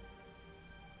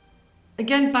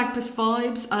 Again, Bagpuss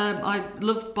vibes. I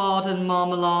love bard and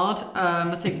marmalade.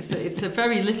 I think it's a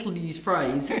very little used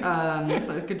phrase. So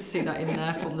it's good to see that in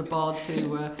there from the bard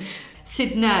to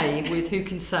Sydney with Who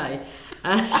Can Say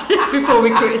before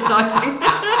we criticise him.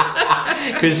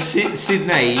 Because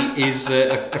Sydney is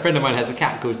a friend of mine has a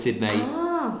cat called Sydney.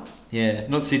 Ah. Yeah,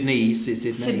 not Sydney,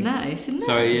 Sydney. Sydney.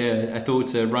 So yeah, I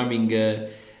thought rhyming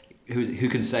Who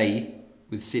Can Say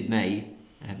with Sydney.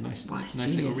 Nice it's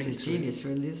genius, little ring. It's genius,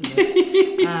 really, isn't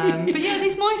it? But yeah,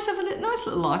 these mice have a nice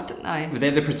little life, don't they? But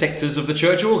they're the protectors of the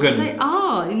church organ. They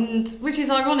are, and which is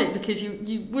ironic because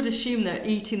you would assume they're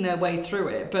eating their way through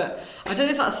it, but I don't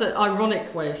know if that's an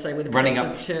ironic way of saying with the running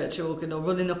protectors up of the church organ or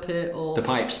running up it or the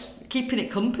pipes, keeping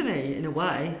it company in a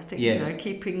way. I think yeah.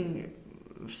 Keeping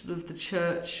sort of the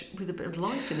church with a bit of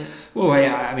life in it. Well,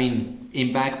 I mean,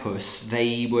 in Bagpuss,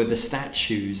 they were the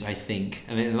statues, I think,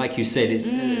 and like you said,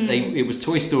 it was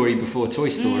Toy Story before Toy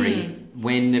Story.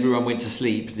 When everyone went to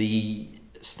sleep, the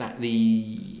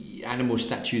animal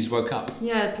statues woke up.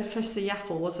 Yeah, Professor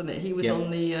Yaffle, wasn't it? He was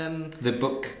on the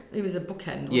book. He was a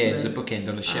bookend. Wasn't It was a bookend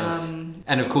on a shelf.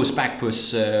 And of course,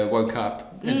 Bagpuss woke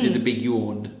up and did a big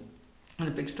yawn and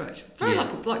a big stretch. Very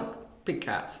like big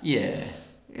cats. Yeah.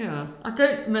 Yeah, I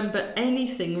don't remember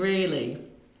anything really.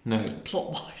 No.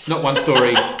 Plot-wise. Not one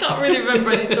story. I can't really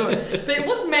remember any story. But it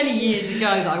was many years ago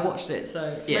that I watched it,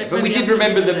 so... Yeah, but we did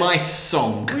remember the mice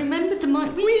song. We remembered the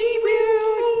mice... We will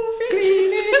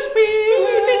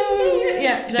it.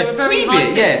 Yeah, they were very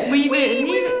high pitched. Weave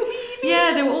it.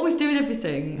 Yeah, they were always doing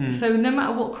everything. So no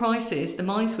matter what crisis, the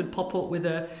mice would pop up with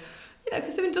a...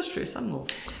 because they're industrious animals.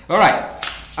 All right,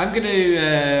 I'm going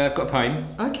to... I've got a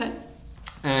poem. Okay.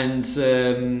 And,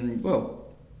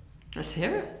 let's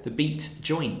hear it. The beat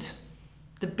joint.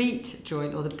 The beat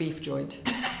joint or the beef joint?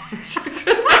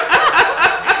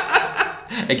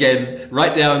 Again,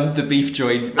 write down the beef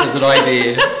joint as an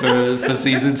idea for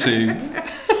season 2.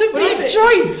 The beef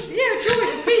joint! Yeah,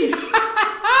 joint, beef.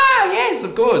 Yes,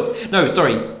 of course. No,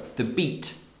 sorry, the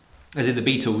beat. As in the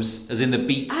Beatles, as in the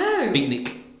beat,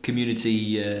 beatnik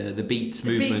community, the beat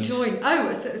movement. The beat joint.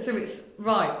 Oh, so it's,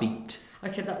 right. Beat.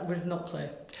 Okay, that was not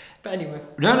clear. But anyway.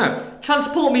 No.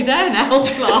 Transport me there now,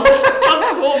 class.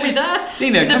 Transport me there.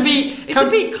 Nina, it's the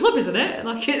beat club, isn't it?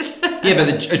 Like it's. Yeah,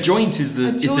 but a joint is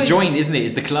the joint, isn't it?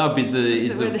 Is the club? Is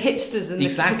where the hipsters and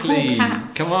exactly. The cool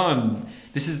cats. Come on,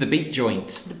 this is the beat joint.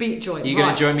 The beat joint. You're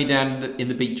going to join me down in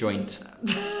the beat joint.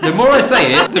 The more I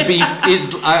say it, the beef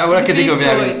is. What I can think of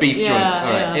now is beef joint.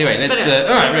 All right. Anyway, let's.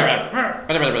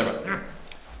 All right.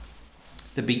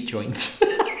 The beat joint.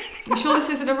 You sure this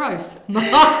isn't a roast?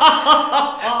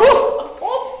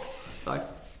 Sorry.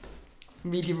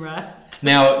 Medium rare.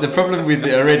 Now, the problem with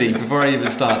it already, before I even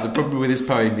start, the problem with this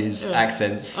poem is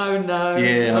accents. Oh no.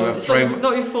 Yeah, it's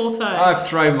not your forte. I've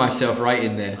thrown myself right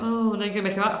in there. Oh, now you're going to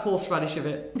make a horseradish of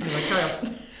it. Anyway, carry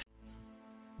on.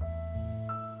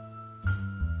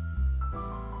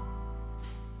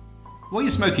 What are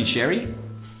you smoking, Sherry?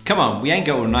 Come on, we ain't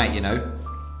got all night, you know.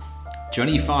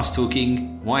 Johnny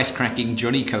fast-talking, wisecracking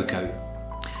Johnny Coco.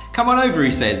 Come on over,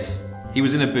 he says. He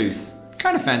was in a booth.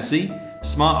 Kind of fancy,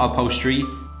 smart upholstery,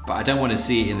 but I don't want to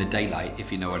see it in the daylight, if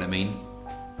you know what I mean.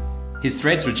 His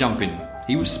threads were jumping.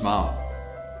 He was smart,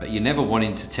 but you never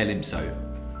wanted to tell him so.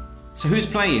 So who's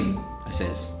playing? I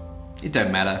says. It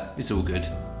don't matter, it's all good.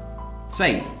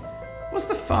 Say, what's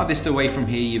the farthest away from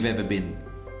here you've ever been?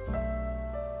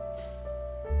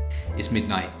 It's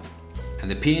midnight. And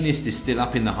the pianist is still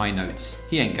up in the high notes.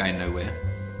 He ain't going nowhere.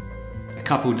 A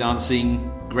couple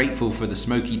dancing, grateful for the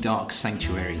smoky dark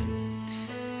sanctuary.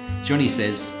 Johnny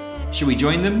says, shall we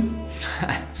join them?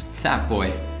 That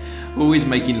boy, always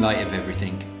making light of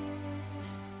everything.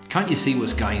 Can't you see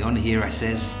what's going on here, I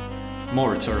says. More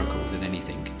rhetorical than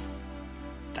anything.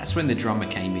 That's when the drummer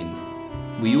came in.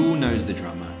 We all knows the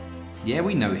drummer. Yeah,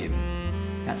 we know him.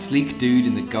 That sleek dude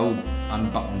in the gold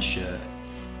unbuttoned shirt.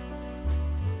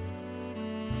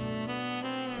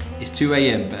 It's 2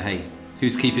 a.m, but hey,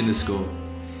 who's keeping the score?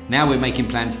 Now we're making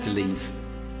plans to leave.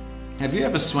 Have you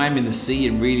ever swam in the sea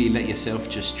and really let yourself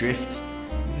just drift?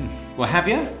 Well, have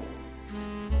you?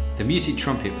 The muted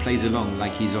trumpet plays along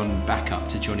like he's on backup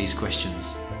to Johnny's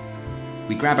questions.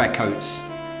 We grab our coats.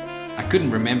 I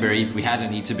couldn't remember if we had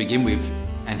any to begin with,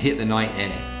 and hit the night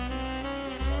air.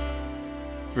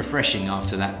 refreshing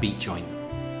after that beat joint.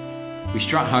 We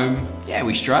strut home. Yeah,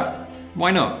 we strut.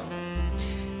 Why not?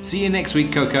 See you next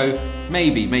week, Coco.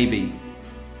 Maybe.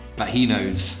 But he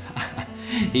knows.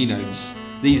 He knows.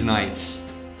 These nights,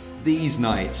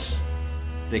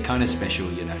 they're kind of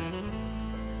special, you know.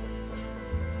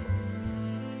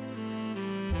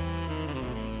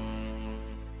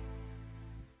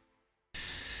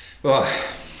 Oh.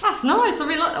 That's nice. I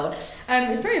really like that one.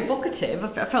 It's very evocative.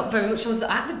 I felt very much I was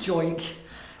at the joint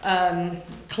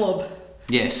club.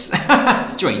 Yes,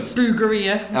 joint.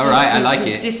 Boogeria. All right, I like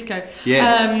it. Disco.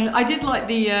 Yeah. I did like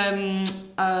the.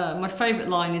 My favourite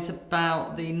line is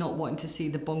about the not wanting to see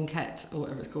the banquette or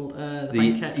whatever it's called. The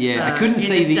banquette. Yeah, I couldn't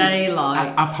say the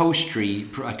daylight. Upholstery.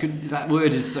 I couldn't. That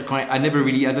word is quite. I don't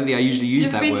think I usually use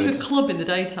that word. You've been to a club in the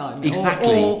daytime.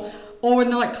 Exactly. Or a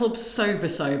nightclub sober.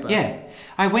 Yeah.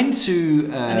 I went to...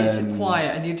 and it's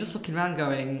quiet and you're just looking around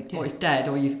going, or it's dead,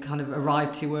 or you've kind of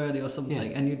arrived too early or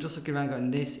something, and you're just looking around going,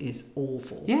 this is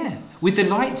awful. Yeah. With the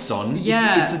lights on,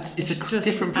 it's a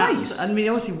different place. I mean,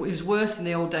 obviously it was worse in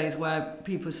the old days where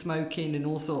people were smoking and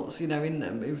all sorts, in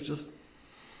them. It was just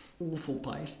awful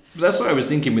place. That's what I was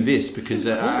thinking with this, because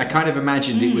I kind of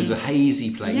imagined it was a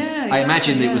hazy place. Yeah, exactly, I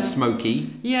imagined it was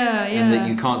smoky. Yeah. And that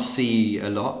you can't see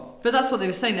a lot. But that's what they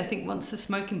were saying. I think once the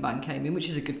smoking ban came in, which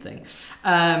is a good thing,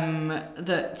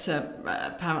 that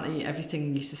apparently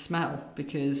everything used to smell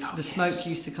because the smoke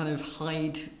used to kind of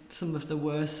hide some of the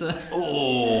worse.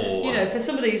 For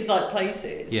some of these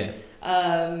places. Yeah.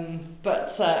 I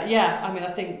mean,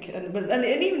 I think, and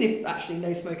even if actually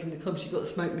no smoking in the clubs, you've got the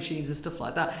smoke machines and stuff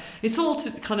like that. It's all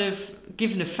to kind of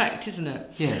give an effect, isn't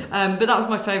it? Yeah. But that was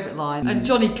my favourite line. And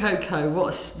Johnny Coco,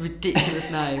 what a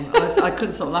ridiculous name! I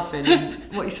couldn't stop laughing.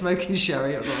 What are you smoking,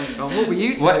 Sherry? I'm like, oh, what were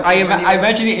you smoking? I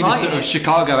imagine it in a sort of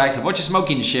Chicago accent. What you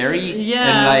smoking, Sherry?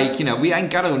 Yeah. And we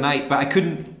ain't got all night, but I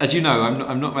couldn't. As you know,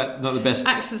 I'm not the best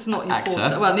accent's not your actor.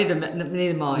 Forte. Well,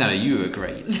 neither mine. No, you were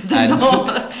great.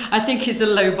 I think it's a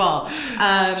low bar.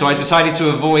 So I decided to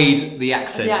avoid the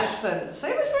accents. The accents.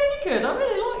 It was really good. I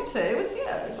really liked it. It was,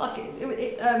 it's like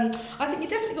I think you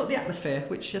definitely got the atmosphere,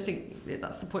 which I think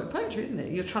that's the point of poetry, isn't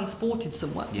it? You're transported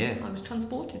somewhere. Yeah. I was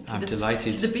transported to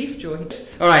delighted. To the beef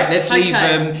joint. All right, let's leave.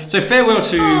 So farewell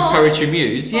to Poetry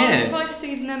Muse. Bye,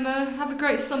 Steve and Emma. Have a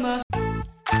great summer.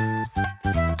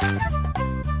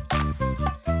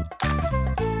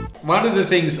 One of the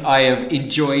things I have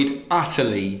enjoyed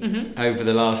utterly over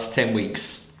the last 10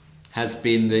 weeks has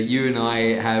been that you and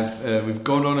I have we've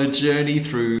gone on a journey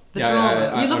through the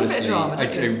drama. You love a bit of drama,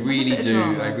 don't you?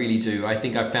 I really do. I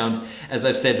think I've found, as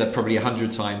I've said that probably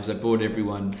 100 times, I've brought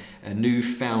everyone a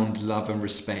newfound love and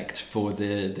respect for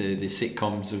the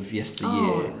sitcoms of yesteryear.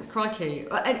 Oh, crikey.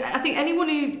 I think anyone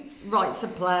who writes a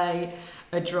play,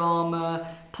 a drama,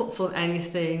 puts on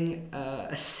anything,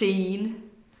 a scene,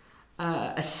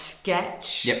 a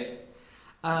sketch. Yep.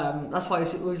 That's why I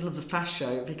always love the Fast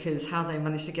Show, because how they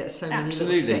managed to get so many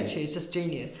little sketches, just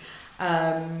genius.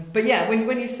 But yeah,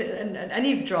 when you sit and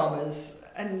any of the dramas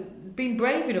and being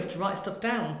brave enough to write stuff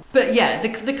down. But yeah,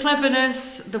 the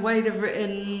cleverness, the way they've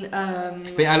written.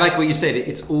 But I like what you said.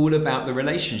 It's all about the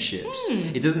relationships.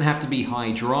 It doesn't have to be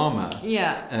high drama.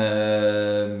 Yeah.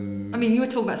 I mean, you were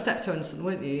talking about Steptoe and Son,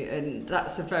 weren't you? And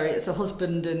it's a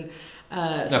husband and.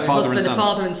 A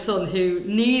father and son who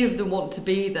neither of them want to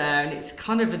be there, and it's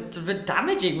kind of a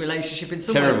damaging relationship in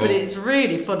some ways, but it's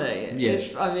really funny.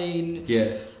 Yes. No,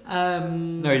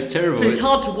 it's terrible. But it's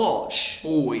hard to watch.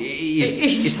 Oh, it is.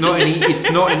 It's not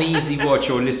an easy watch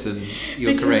or listen.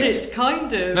 You're because correct. It's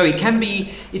kind of. No, it can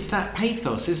be. It's that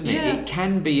pathos, isn't it? Yeah. It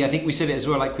can be. I think we said it as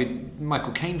well, like with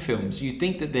Michael Caine films. You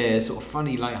think that they're sort of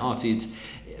funny, light-hearted,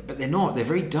 but they're not. They're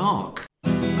very dark.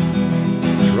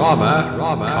 Drama,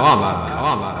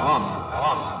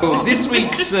 karma. Well, this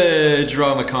week's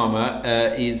drama karma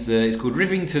is called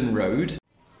Rivington Road.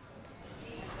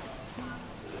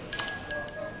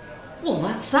 Well,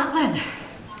 that's that then.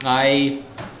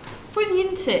 Funny,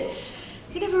 isn't it?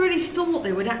 You never really thought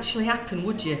they would actually happen,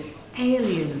 would you?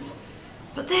 Aliens.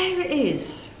 But there it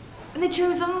is. And they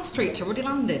chose our street to Ruddy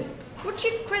Landing. Would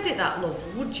you credit that, love?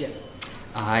 Would you?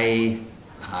 I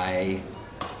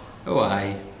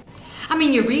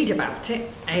mean, you read about it,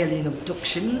 alien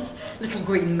abductions, little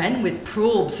green men with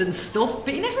probes and stuff,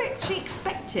 but you never actually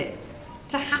expect it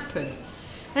to happen.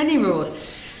 Anyway,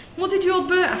 what did your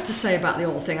Bert have to say about the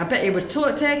whole thing? I bet he was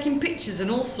taking pictures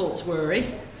and all sorts, were he?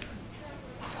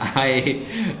 I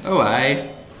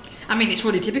mean, it's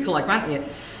really typical, I grant you.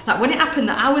 Like when it happened,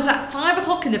 that I was at 5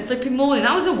 o'clock in the flipping morning.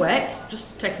 I was awake,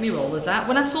 just taking my rollers out.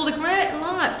 When I saw the great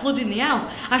light flooding the house,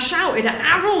 I shouted at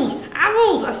Harold.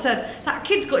 Harold! I said, that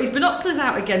kid's got his binoculars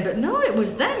out again. But no, it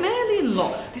was them alien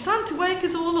lot. Decided to wake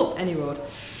us all up. Anyway.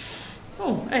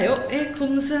 Oh, hey up, here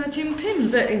comes Jim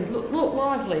Pims. Look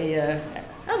lively.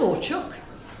 Hello, Chuck.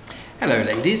 Hello,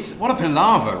 ladies. What a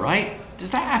palaver, right?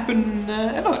 Does that happen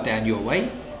a lot down your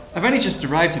way? I've only just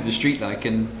arrived at the street like,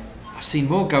 and I've seen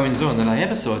more goings on than I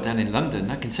ever saw down in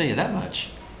London, I can tell you that much.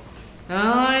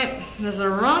 Aye, there's a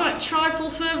right trifle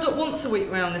served up once a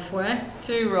week round this way.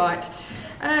 Too right.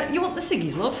 You want the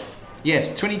ciggies, love?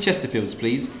 Yes, 20 Chesterfields,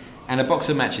 please. And a box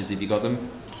of matches if you got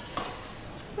them.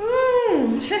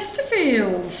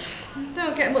 Chesterfields.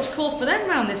 Don't get much call for them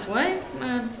round this way.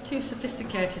 Too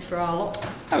sophisticated for our lot.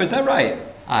 Oh, is that right?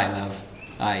 Aye, love.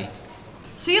 Aye.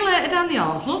 See you later down the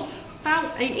arms, love.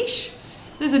 About 8ish.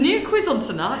 There's a new quiz on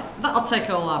tonight. That'll take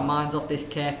all our minds off this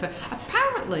caper.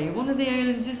 Apparently, one of the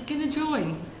aliens is going to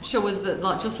join. Show us that,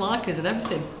 like, just like us and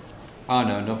everything. Oh,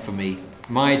 no, not for me.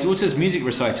 My daughter's music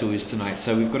recital is tonight,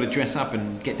 so we've got to dress up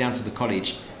and get down to the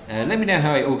college. Let me know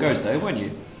how it all goes, though, won't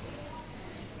you?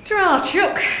 Ta-ra,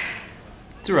 Chuck.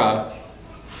 Ta-ra.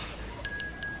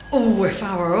 Oh, if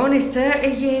I were only 30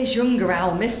 years younger,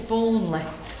 Alm, if only.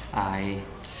 Aye.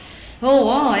 Oh,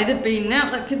 aye, there'd be an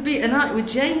out that could beat a night with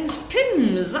James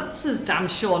Pims. That's as damn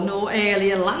sure no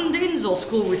alien landings or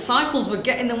school recitals would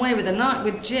get in the way with a night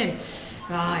with Jim.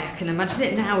 Aye, I can imagine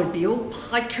it now. He'd be all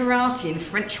pie karate and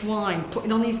French wine,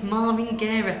 putting on his Marvin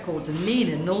Gaye records and mean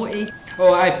and naughty.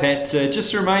 Oh, hi, Pet.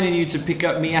 Just reminding you to pick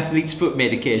up me athlete's foot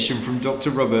medication from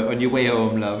Dr. Robert on your way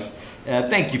home, love.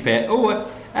 Thank you, Pet.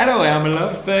 Oh, hello, Alma,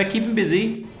 love. Keeping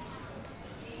busy?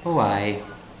 Oh, aye.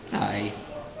 Aye.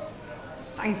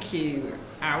 Thank you,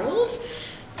 Harold.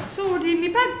 It's already in my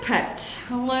bag, Pet.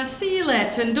 I'll see you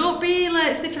later, and don't be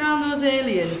late sniffing around those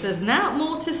aliens. There's naught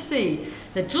more to see.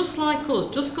 They're just like us,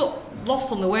 just got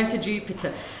lost on the way to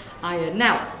Jupiter.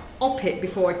 Now, up it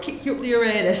before I kick you up the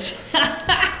Uranus. Do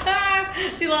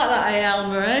you like that,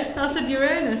 Alma, eh? I said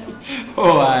Uranus.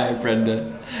 Oh, aye,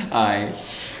 Brenda. Aye.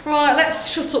 Right, let's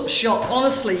shut up shop.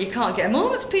 Honestly, you can't get a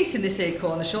moment's peace in this here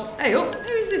corner shop. Hey up,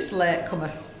 who's this late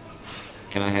comer?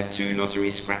 Can I have 2 lottery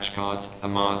scratch cards, a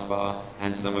Mars bar,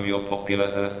 and some of your popular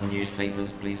Earth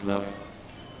newspapers, please, love?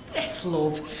 Yes,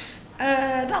 love.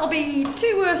 That'll be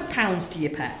 £2 to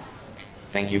your Pet.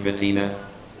 Thank you, Bettina.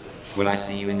 Will I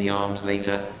see you in the arms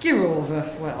later? You're over.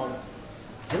 Well,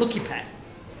 if you're lucky, Pet.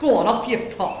 Go on, off you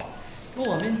pop. Go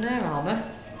on, in there,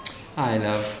 Alma. Aye,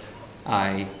 love.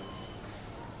 Aye.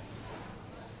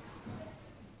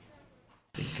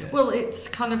 Well, it's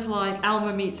kind of like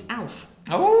Alma meets Alf.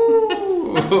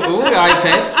 Oh, aye,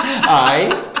 Pets.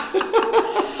 Aye.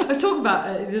 I was talking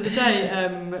about the other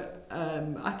day.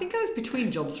 I think I was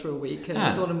between jobs for a week with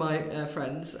one of my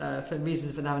friends for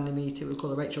reasons of anonymity. We'll call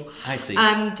her Rachel. I see.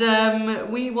 And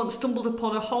we once stumbled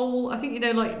upon a whole. I think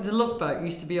like the Love Boat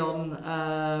used to be on.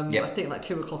 I think like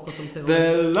 2 o'clock or something.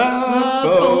 The Love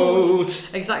Boat.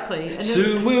 Exactly. And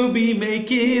soon we'll be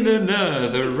making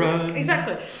another run.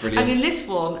 Exactly. Brilliant. And in this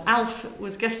one, Alf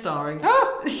was guest starring.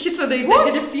 Oh. So they did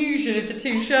a fusion of the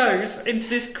 2 shows into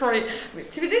this great.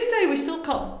 To this day, we still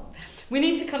can't. We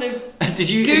need to kind of. Are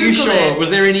you sure? It. Was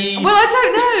there any? Well, I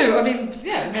don't know. I mean,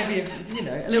 yeah, maybe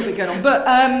a little bit going on, but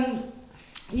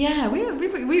yeah,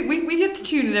 we had to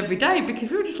tune in every day because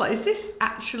we were just like, is this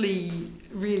actually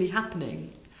really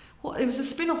happening? Well, it was a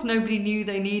spin-off nobody knew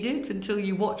they needed until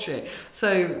you watch it.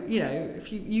 So,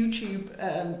 if you YouTube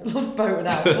Love Boat and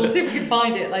Alf, we'll see if we can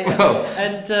find it later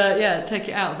and take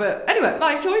it out. But anyway,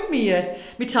 I enjoyed me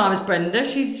time as Brenda.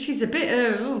 She's a bit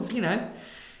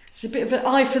she's a bit of an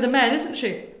eye for the men, isn't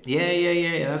she?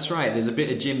 Yeah, that's right. There's a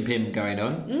bit of Jim Pym going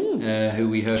on, who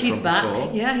we heard from back.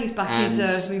 Before. Yeah, he's back. And,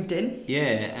 he's moved in. Yeah,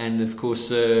 and of course,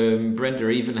 Brenda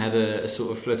even had a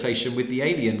sort of flirtation with the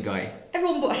alien guy.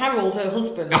 Everyone but Harold, her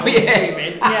husband. Oh,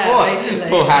 yeah. Basically.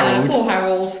 Poor Harold. Poor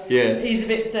Harold. Yeah. He's a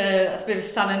bit, that's a bit of a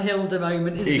Stan and Hilda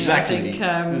moment, isn't exactly. it?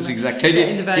 I think, that's exactly.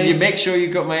 Can you make sure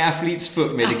you've got my athlete's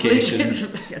foot medication?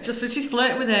 Just so she's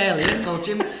flirting with alien, or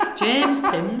James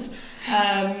Pims.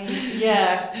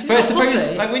 But I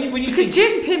suppose, like when you because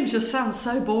Jim Pym just sounds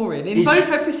so boring. In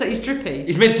both episodes, he's drippy.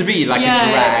 He's meant to be like a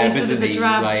drab, he's isn't sort of he? A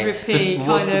drab, like, drippy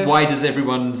why does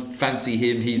everyone fancy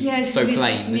him? He's so plain. He's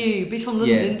just new, but he's from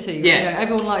London too. Yeah,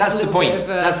 everyone likes. That's the point.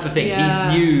 That's the thing.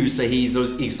 Yeah. He's new, so he's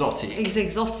exotic. He's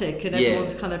exotic, and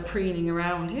everyone's kind of preening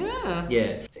around. Yeah.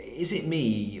 Yeah. Is it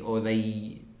me, or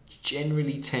they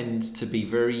generally tend to be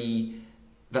very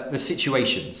the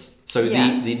situations? So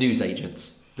the news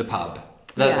agents, the pub.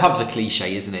 The pub's a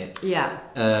cliche, isn't it? Yeah.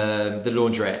 The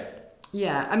laundrette,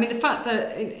 Yeah, I mean the fact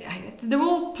that there were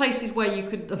all places where you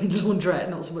could. I mean the laundrette,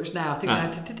 not so much now. I think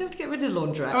did they have to get rid of the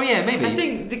laundrette? Oh yeah, maybe. I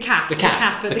think the calf and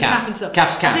stuff.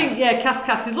 Calf's. I think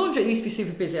calf's because laundrette used to be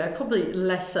super busy. Probably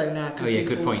less so now. Oh yeah,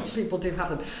 good point. People do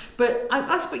have them, but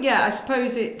I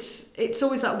suppose it's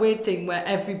always that weird thing where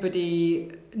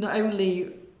everybody not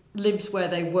only lives where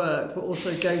they work but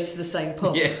also goes to the same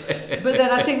pub. Yeah. But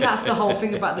then I think that's the whole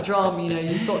thing about the drama.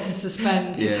 You've got to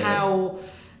suspend because how.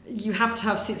 You have to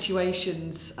have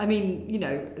situations. I mean,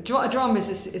 a drama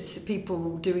is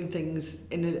people doing things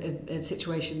in a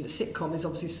situation. A sitcom is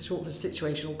obviously sort of a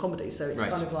situational comedy, so it's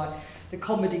kind of like the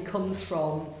comedy comes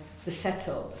from the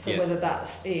setup. So whether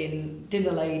that's in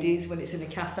Dinner Ladies when it's in a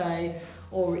cafe,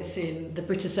 or it's in the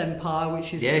British Empire,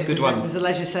 which is was a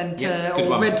leisure centre,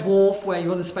 or Red Dwarf where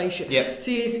you're on a spaceship. Yeah.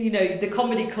 So the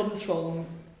comedy comes from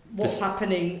what's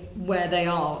happening where they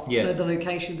are, the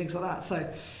location, things like that. So.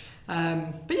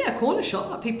 But yeah, corner shop,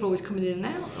 like people always coming in and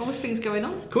out, always things going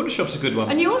on. Corner shop's a good one.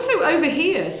 And you also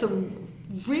overhear some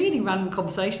really random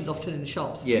conversations often in the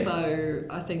shops. Yeah. So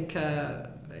I think, the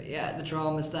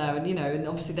drama's there, and and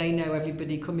obviously they know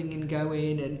everybody coming and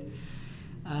going, and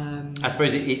I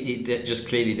suppose it just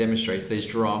clearly demonstrates there's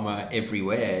drama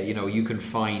everywhere. You can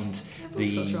find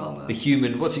the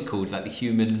human, what's it called, like the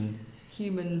human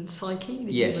psyche,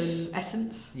 the human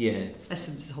essence. Yeah.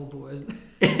 Essence is a horrible word, isn't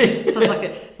it? Sounds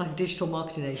like a digital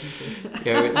marketing agency.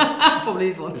 Yeah, probably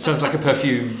is one. It sounds like a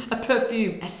perfume. A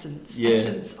perfume essence. Yeah.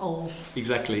 Essence of.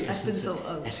 Exactly. Essence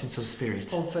of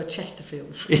spirit. Of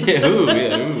Chesterfields. Yeah. Ooh,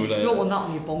 yeah. Ooh, you don't want that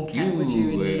on your bonk out, would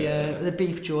you? In the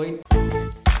beef joint.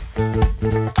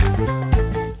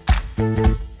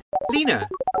 Lena,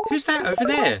 who's that over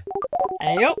there?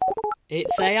 Hey up.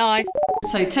 It's AI.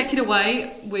 So take it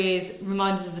away with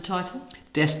reminders of the title.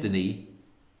 Destiny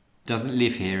doesn't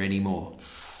live here anymore.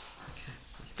 Okay,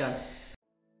 let's go.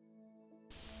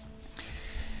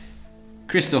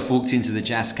 Christoph walked into the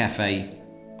jazz cafe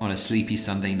on a sleepy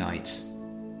Sunday night.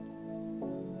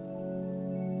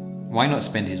 Why not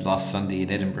spend his last Sunday in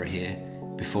Edinburgh here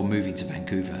before moving to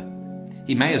Vancouver?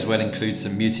 He may as well include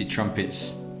some muted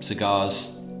trumpets,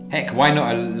 cigars. Heck, why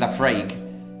not a Lafrague?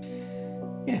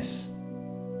 Yes.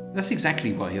 That's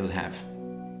exactly what he'll have.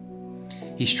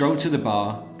 He strolled to the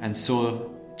bar and saw,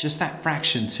 just that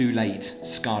fraction too late,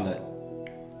 Scarlett.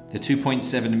 The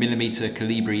 2.7mm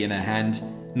Calibri in her hand,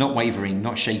 not wavering,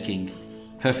 not shaking,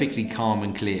 perfectly calm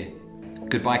and clear.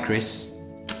 Goodbye, Chris.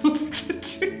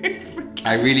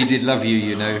 I really did love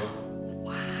you,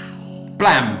 Wow.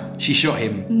 Blam! She shot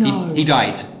him. No. He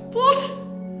died. What?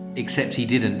 Except he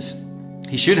didn't.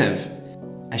 He should have.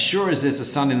 As sure as there's a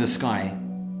sun in the sky.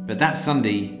 But that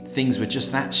Sunday, things were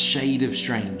just that shade of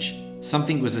strange.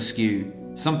 Something was askew,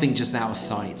 something just out of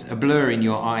sight, a blur in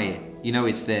your eye. You know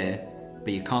it's there,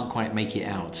 but you can't quite make it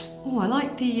out. Oh, I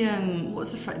like the,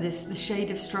 what's the phrase, the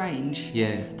shade of strange.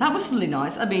 Yeah. That was really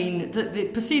nice. I mean, the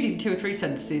preceding 2 or 3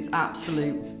 sentences,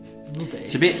 absolute rubbish.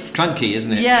 It's a bit clunky,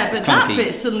 isn't it? Yeah, it's but clunky. that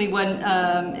bit suddenly went,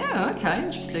 okay,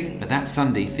 interesting. But that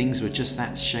Sunday, things were just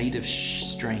that shade of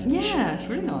strange. Yeah, it's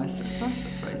really nice. It's nice for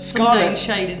a phrase. Scarlett. Sunday,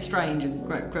 shade and strange, and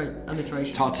great alliteration.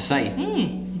 It's hard to say.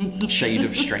 Shade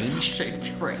of strange. Shade of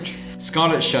strange.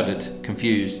 Scarlett shuddered,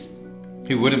 confused.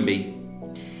 Who wouldn't be?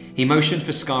 He motioned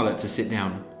for Scarlett to sit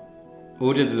down.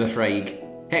 Ordered the Lafrague.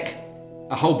 Heck,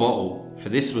 a whole bottle, for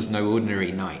this was no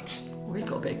ordinary night. Well, he's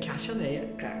got a bit of cash, hasn't he?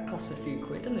 It costs a few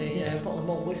quid, doesn't he? Yeah, a bottle of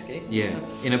malt whiskey. Yeah,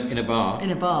 in a bar. In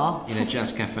a bar. In a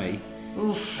jazz cafe.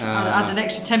 Oof, I'd add an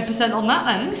extra 10% on that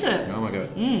then, isn't it? Oh my god.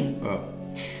 Oh.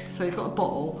 So he's got a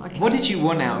bottle. What did you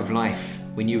want out of life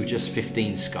when you were just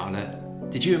 15, Scarlett?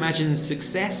 Did you imagine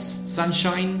success,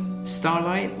 sunshine,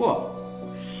 starlight? What?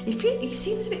 He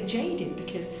seems a bit jaded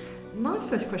because my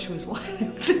first question was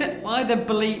why the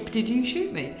bleep did you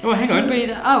shoot me? Oh, hang on.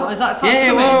 Is that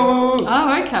yeah, whoa.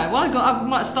 Oh, okay. Well, I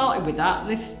might have started with that.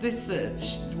 This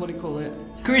what do you call it?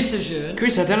 Chris,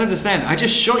 I don't understand. I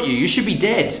just shot you. You should be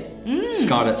dead.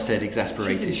 Scarlett said,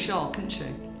 exasperated. She's in shock, isn't she?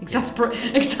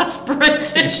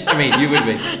 Exasperated. I mean, you would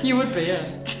be. You would be, yeah.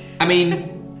 I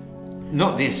mean,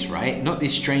 not this, right? Not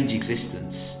this strange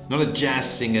existence. Not a jazz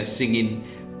singer singing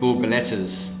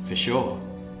borbolettas, for sure.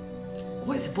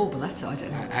 What is a borboletta? I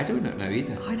don't know. I don't know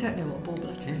either. I don't know what a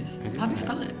borboletta is. How do you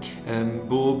spell it?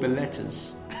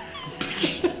 Borbolettas.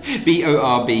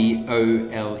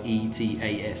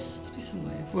 Borboletas. Must be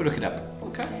somewhere. We'll look it up.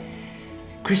 Okay.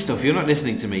 Christoph, you're not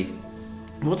listening to me.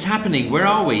 What's happening? Where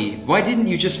are we? Why didn't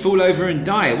you just fall over and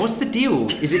die? What's the deal?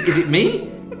 Is it me?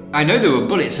 I know there were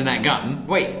bullets in that gun.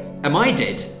 Wait, am I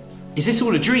dead? Is this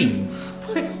all a dream?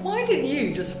 Why didn't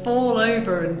you just fall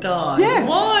over and die? Yeah,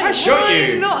 Why? I shot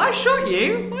you. I shot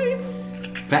you.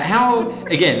 But how?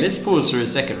 Again, let's pause for a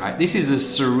second, right? This is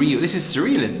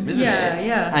surrealism, isn't it?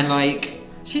 Yeah. And like,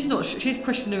 she's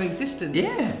questioning her existence.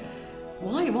 Yeah.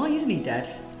 Why isn't he dead?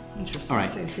 Interesting. All right.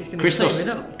 See if he's going to clear it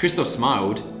up. Christophe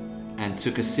smiled and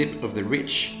took a sip of the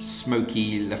rich,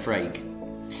 smoky Lafrague,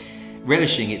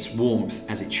 relishing its warmth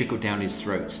as it trickled down his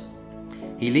throat.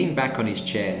 He leaned back on his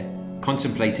chair,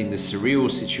 contemplating the surreal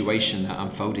situation that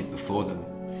unfolded before them.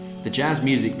 The jazz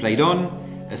music played on,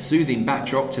 a soothing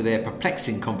backdrop to their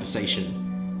perplexing conversation,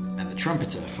 and the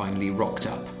trumpeter finally rocked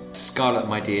up. "Scarlett,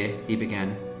 my dear," he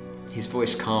began, his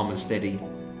voice calm and steady.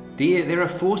 "Dear, there are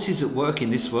forces at work in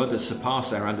this world that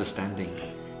surpass our understanding.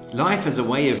 Life has a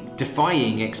way of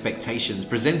defying expectations,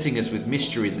 presenting us with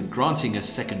mysteries and granting us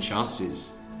second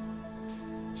chances."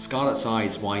 Scarlett's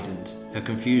eyes widened, her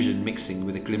confusion mixing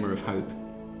with a glimmer of hope.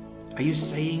 "Are you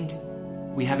saying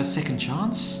we have a second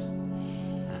chance?"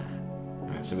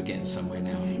 Alright, so we're getting somewhere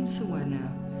now. Getting somewhere now.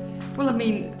 Well, I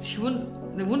mean,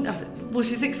 they wouldn't have... Well,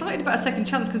 she's excited about a second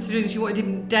chance considering she wanted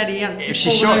him dead. He had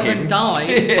just fallen over and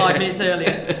died 5 minutes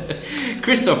earlier.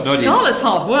 Christophe nodded. Scarlett's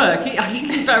hard work. I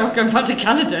think he's better off going back to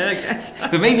Canada, I guess.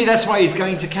 But maybe that's why he's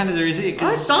going to Canada, is it?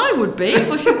 I would be.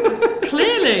 Well, she's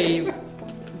clearly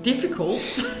difficult.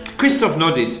 Christophe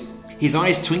nodded, his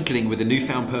eyes twinkling with a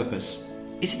newfound purpose.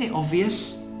 "Isn't it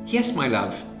obvious? Yes, my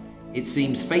love. It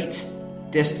seems fate,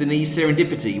 destiny,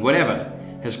 serendipity, whatever,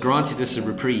 has granted us a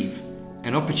reprieve,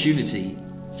 an opportunity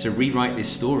to rewrite this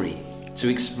story, to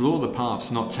explore the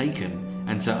paths not taken,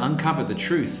 and to uncover the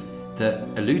truth that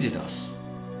eluded us."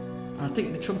 I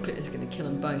think the trumpet is going to kill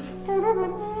them both.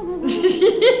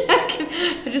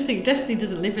 I just think destiny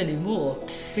doesn't live anymore,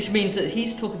 which means that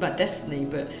he's talking about destiny,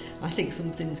 but I think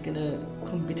something's going to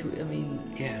come between. I mean,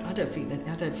 yeah. I don't think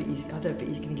he's going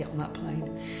to get on that plane.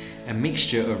 A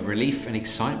mixture of relief and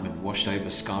excitement washed over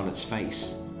Scarlett's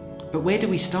face. "But where do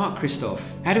we start,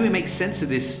 Christophe? How do we make sense of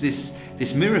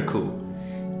this miracle?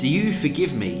 Do you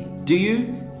forgive me? Do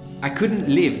you? I couldn't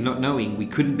live not knowing we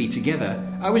couldn't be together.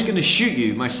 I was going to shoot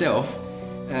you myself.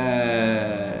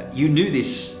 You knew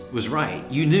this was right.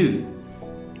 You knew."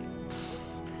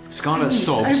 Scarlett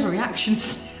sobbed.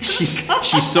 Overreactions.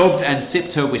 She sobbed and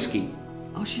sipped her whiskey.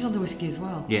 Oh, she's on the whiskey as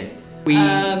well. Yeah.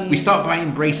 We start by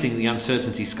embracing the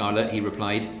uncertainty, Scarlett, he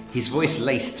replied, his voice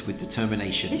laced with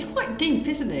determination. He's quite deep,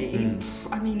 isn't he?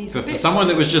 I mean, he's for someone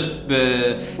that was just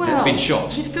been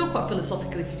shot. You'd feel quite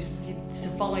philosophical if you'd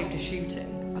survived a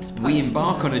shooting, I suppose. We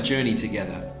embark on a journey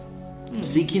together,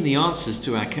 seeking the answers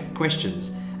to our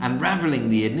questions, unravelling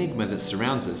the enigma that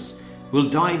surrounds us. We'll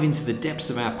dive into the depths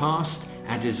of our past,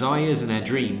 our desires and our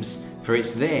dreams, for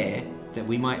it's there that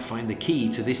we might find the key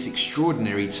to this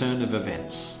extraordinary turn of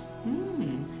events.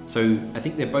 So I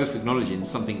think they're both acknowledging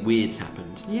something weird's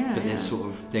happened, but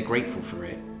they're grateful for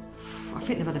it. I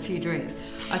think they've had a few drinks.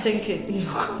 I think I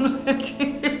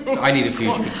need a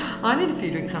few drinks. I need a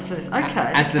few drinks after this.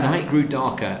 Okay. As the night grew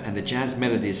darker and the jazz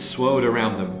melodies swirled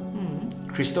around them,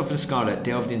 Christophe and Scarlett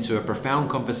delved into a profound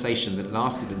conversation that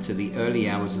lasted until the early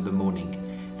hours of the morning.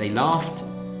 They laughed,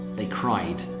 they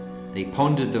cried, they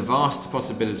pondered the vast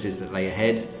possibilities that lay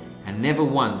ahead, and never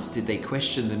once did they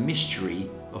question the mystery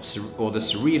or the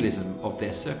surrealism of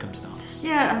their circumstance.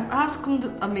 Yeah, how's come to,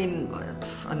 I mean,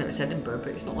 I know it's Edinburgh,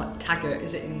 but it's not like Taggart,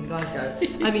 is it, in Glasgow?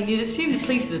 I mean, you'd assume the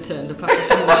police would have turned up after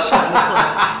someone was shot in the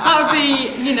club. That would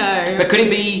be, you know... But could it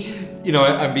be, you know,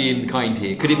 I'm being kind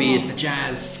here, could it be it's the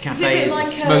jazz cafe, it's like,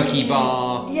 the smoky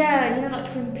bar? Yeah, you know, like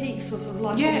Twin Peaks or sort of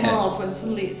like on Mars, when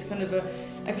suddenly it's kind of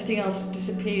everything else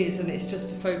disappears and it's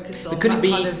just a focus on kind of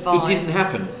vibe. It didn't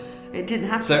happen. It didn't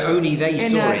happen. So only they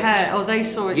saw it. Head. Oh, they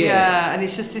saw it, yeah. And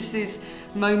it's just this is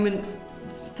moment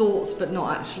thoughts, but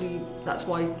not actually. That's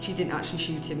why she didn't actually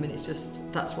shoot him, and it's just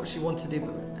that's what she wanted to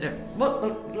do.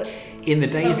 But in the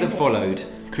days that followed,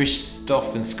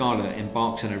 Christophe and Scarlett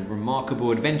embarked on a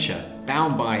remarkable adventure,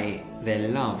 bound by their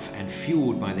love and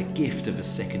fueled by the gift of a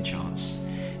second chance.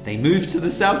 They moved to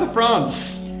the south of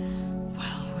France.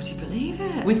 Well, would you believe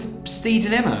it? With Steed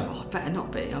and Emma. Oh, better not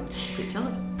be. I'm pretty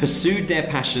jealous. Pursued their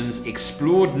passions,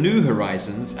 explored new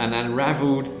horizons, and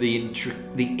unravelled the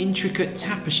intricate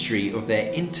tapestry of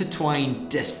their intertwined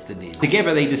destinies.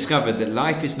 Together they discovered that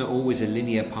life is not always a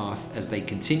linear path as they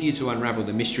continue to unravel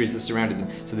the mysteries that surrounded them.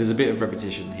 So there's a bit of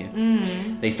repetition here.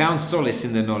 They found solace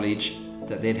in the knowledge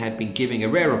that they had been given a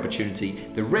rare opportunity,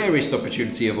 the rarest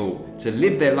opportunity of all, to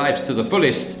live their lives to the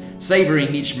fullest,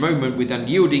 savouring each moment with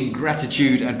unyielding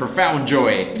gratitude and profound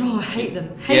joy. Oh, I hate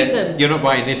them. Hate them. You're not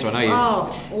buying this one, are you? Oh,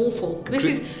 awful. This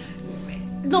is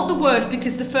not the worst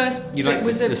because the first bit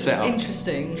was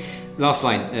interesting. Last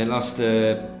line, last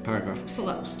paragraph. It's not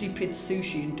that stupid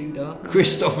sushi and doodah.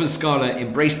 Christoph and Scarlett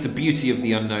embraced the beauty of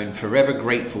the unknown, forever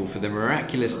grateful for the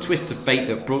miraculous twist of fate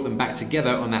that brought them back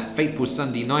together on that fateful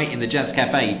Sunday night in the Jazz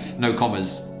Cafe. No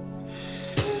commas.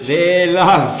 Their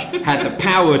love had the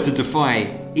power to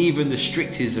defy even the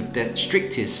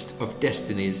strictest of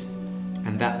destinies,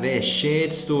 and that their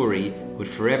shared story would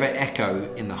forever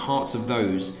echo in the hearts of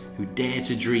those who dare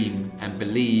to dream and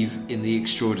believe in the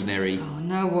extraordinary. Oh,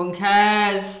 no one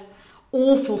cares.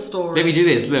 Awful story. Let me do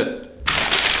this, look.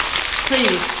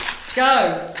 Please,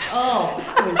 go. Oh,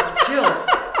 that was just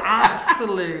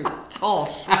absolute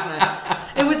tosh, wasn't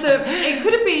it? It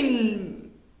could have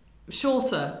been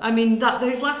shorter. I mean,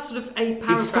 those last sort of 8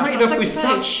 paragraphs. It started off with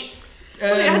such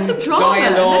it had some drama,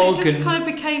 dialogue, and then it just kind of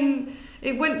became.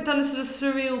 It went down a sort of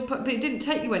surreal, but it didn't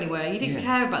take you anywhere. You didn't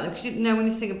care about them because you didn't know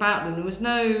anything about them. There was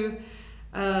no.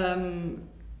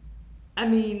 I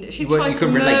mean, she tried to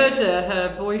murder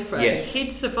her boyfriend. Yes.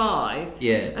 He'd survived.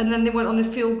 Yeah. And then they went on a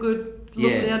feel-good,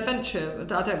 lovely adventure.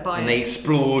 I don't buy it. And they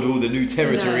explored all the new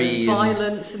territory.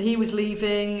 Violence, and he was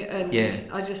leaving, and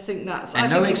I just think that's...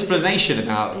 And no explanation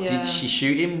about, did she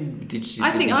shoot him?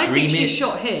 I think she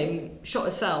shot him, shot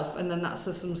herself, and then that's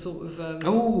some sort of...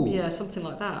 something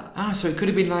like that. Ah, so it could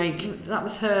have been like... That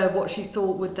was what she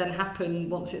thought would then happen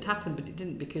once it happened, but it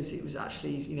didn't, because it was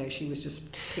actually, she was just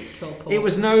picked up on... It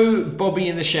was no Bobby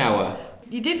in the shower.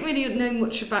 You didn't really know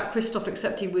much about Christoph,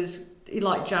 except he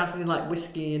liked jazz and he liked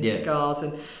whiskey and cigars,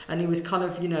 and he was kind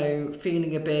of,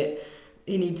 feeling a bit...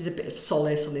 He needed a bit of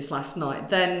solace on this last night.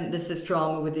 Then there's this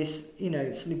drama with this,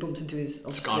 suddenly bumps into his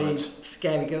obviously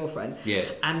scary girlfriend. Yeah.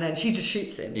 And then she just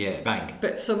shoots him. Yeah, bang.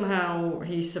 But somehow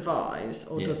he survives,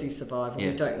 or does he survive?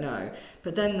 We don't know.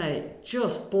 But then they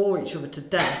just bore each other to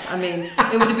death. I mean,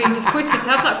 it would have been just quicker to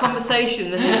have that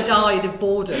conversation and he died of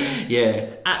boredom.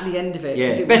 Yeah. At the end of it.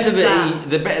 Yeah. The better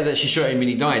that she shot him and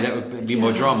he died. That would be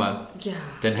more drama. Yeah.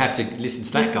 Than have to listen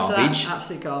to that garbage.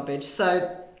 Absolute garbage.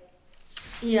 So.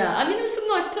 Yeah, I mean, there was some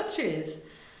nice touches.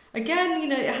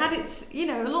 Again, it had its,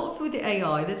 a lot with the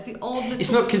AI. There's the odd little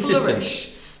it's not consistent.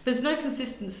 Flourish. There's no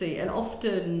consistency, and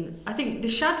often I think the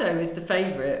shadow is the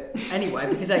favourite anyway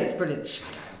because it's brilliant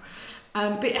shadow.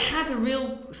 But it had a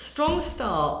real strong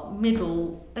start,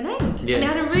 middle, and end. Yeah. And it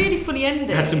had a really funny ending.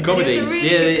 It had some comedy.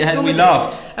 Comedy. We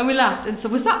laughed. And we laughed. And so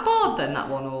was that Bard then, that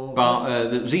one? Or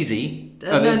ZZ?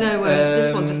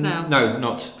 This one just now. No,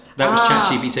 not. That was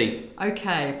ChatGPT.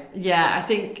 Okay. Yeah, I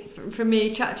think for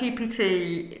me,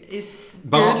 ChatGPT is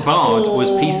Bard was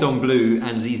Peace on Blue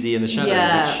and ZZ in the Shadow.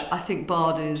 Yeah, I think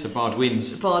Bard is... So Bard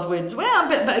wins. Bard wins. Well,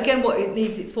 but again, what it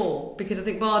needs it for, because I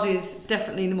think Bard is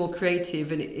definitely the more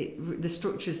creative and the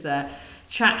structure's there.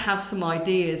 Chat has some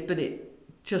ideas, but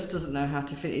it just doesn't know how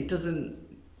to fit. It doesn't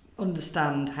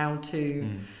understand how to...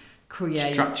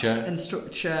 create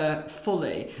structure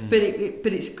fully, but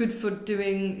it's good for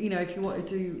doing, if you want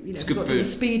to do, if you've got to do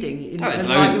speeding and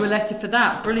write you a letter for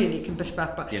that, brilliant, you can push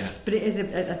back, but it is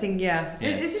a thing,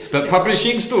 but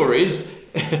publishing stories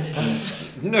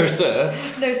no sir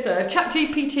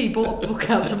ChatGPT bought a book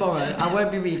out tomorrow. I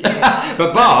won't be reading it.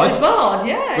 But Bard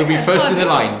will be first in the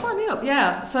line. Sign me up.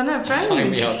 So no, sign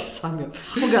me up.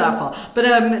 We'll go that far, but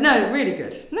no, really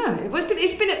good. No,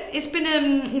 it's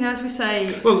been as we say,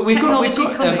 well, we've got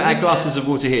our glasses of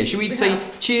water here. Should we say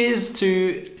cheers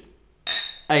to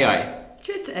AI?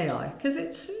 Cheers to AI, because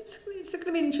it's going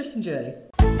to be an interesting journey.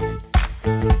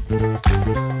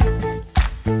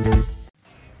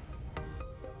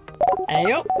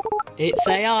 Ayo, it's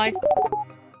AI.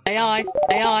 AI.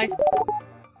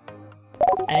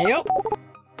 Ayo.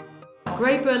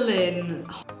 Grey Berlin.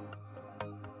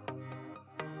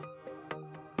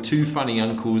 Two funny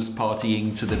uncles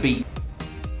partying to the beat.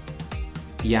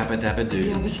 Yabba dabba doo.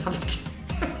 Yabba dabba doo.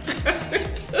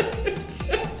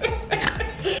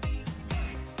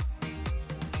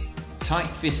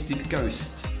 Tight-fisted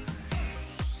ghost.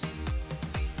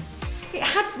 It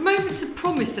had moments of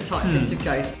promise, the tight-fisted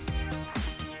ghost.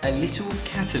 A little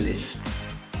catalyst.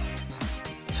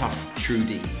 Tough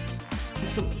Trudy.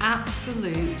 Some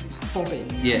absolute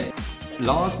bobbins. Yeah.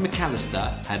 Lars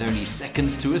McAllister had only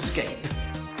seconds to escape.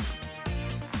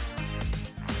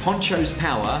 Poncho's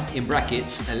power, in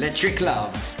brackets, electric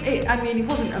love. It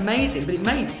wasn't amazing, but it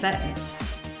made sense.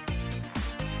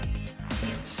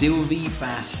 Sylvie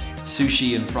Bass,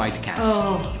 sushi and fried cat.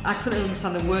 Oh, I couldn't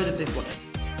understand a word of this one.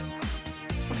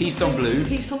 Peace on Blue.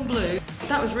 Peace on Blue.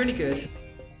 That was really good.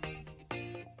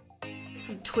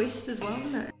 Twist as well,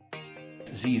 wasn't it?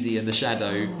 ZZ and the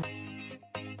Shadow. Oh.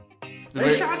 The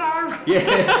Shadow! Yeah,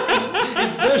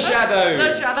 it's the Shadow!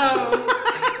 The Shadow!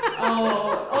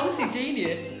 Oh, honestly,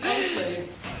 genius. Honestly.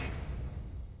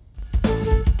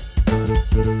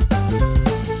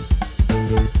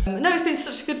 been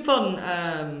such good fun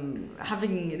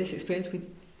having this experience with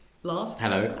Lars.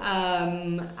 Hello.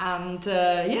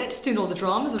 Just doing all the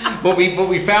dramas. What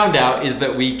we found out is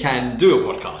that we can do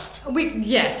a podcast.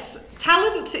 Yes.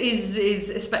 Talent is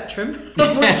a spectrum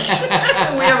of which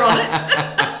we are on it.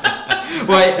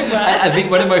 Well, I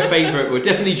think one of my favourite,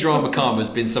 definitely Drama Karma has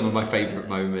been some of my favourite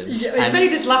moments. Yeah, it's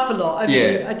made us laugh a lot.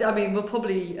 I mean, we'll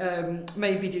probably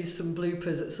maybe do some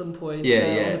bloopers at some point.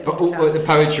 But the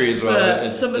poetry as well.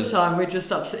 Summertime, we're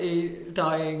just absolutely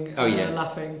dying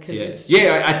laughing.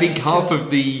 I think half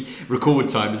of the record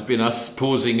time has been us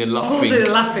pausing and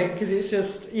laughing. Because it's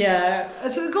just,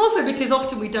 So also because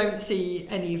often we don't see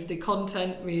any of the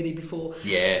content really before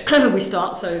we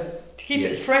start, so to keep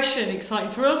it as fresh and exciting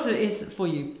for us, it is for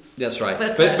you. That's right.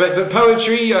 But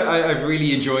poetry, I've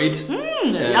really enjoyed.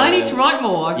 I need to write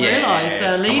more. I've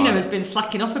realised Lena has been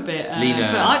slacking off a bit. But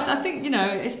I think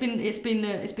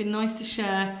it's been nice to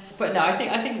share. But no, I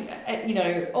think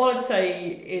all I'd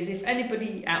say is if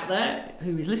anybody out there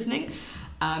who is listening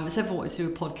has ever wanted to do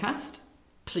a podcast,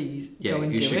 please go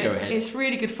and do it. Go ahead. It's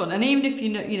really good fun, and even if you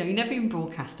never even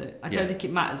broadcast it, I don't think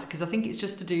it matters, because I think it's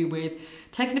just to do with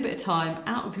taking a bit of time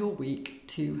out of your week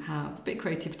to have a bit of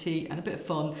creativity and a bit of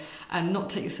fun, and not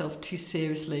take yourself too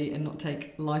seriously and not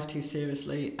take life too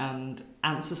seriously, and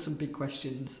answer some big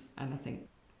questions. And I think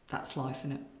that's life,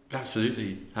 isn't it?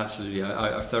 Absolutely.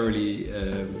 I've thoroughly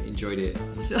enjoyed it.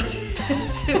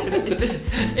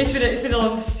 It's been a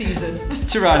long season.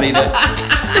 Ta-ra, Lena.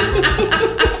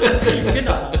 Good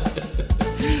night.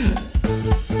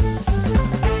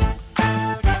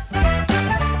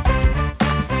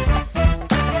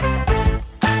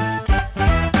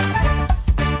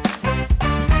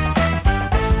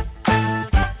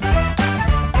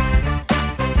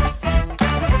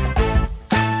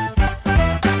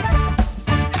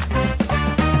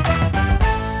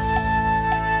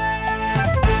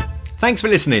 Thanks for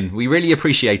listening. We really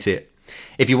appreciate it.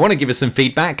 If you want to give us some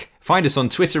feedback, find us on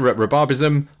Twitter at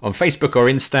Rhubarbism, on Facebook or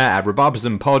Insta at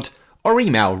RhubarbismPod, or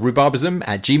email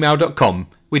rhubarbism@gmail.com.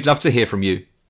 We'd love to hear from you.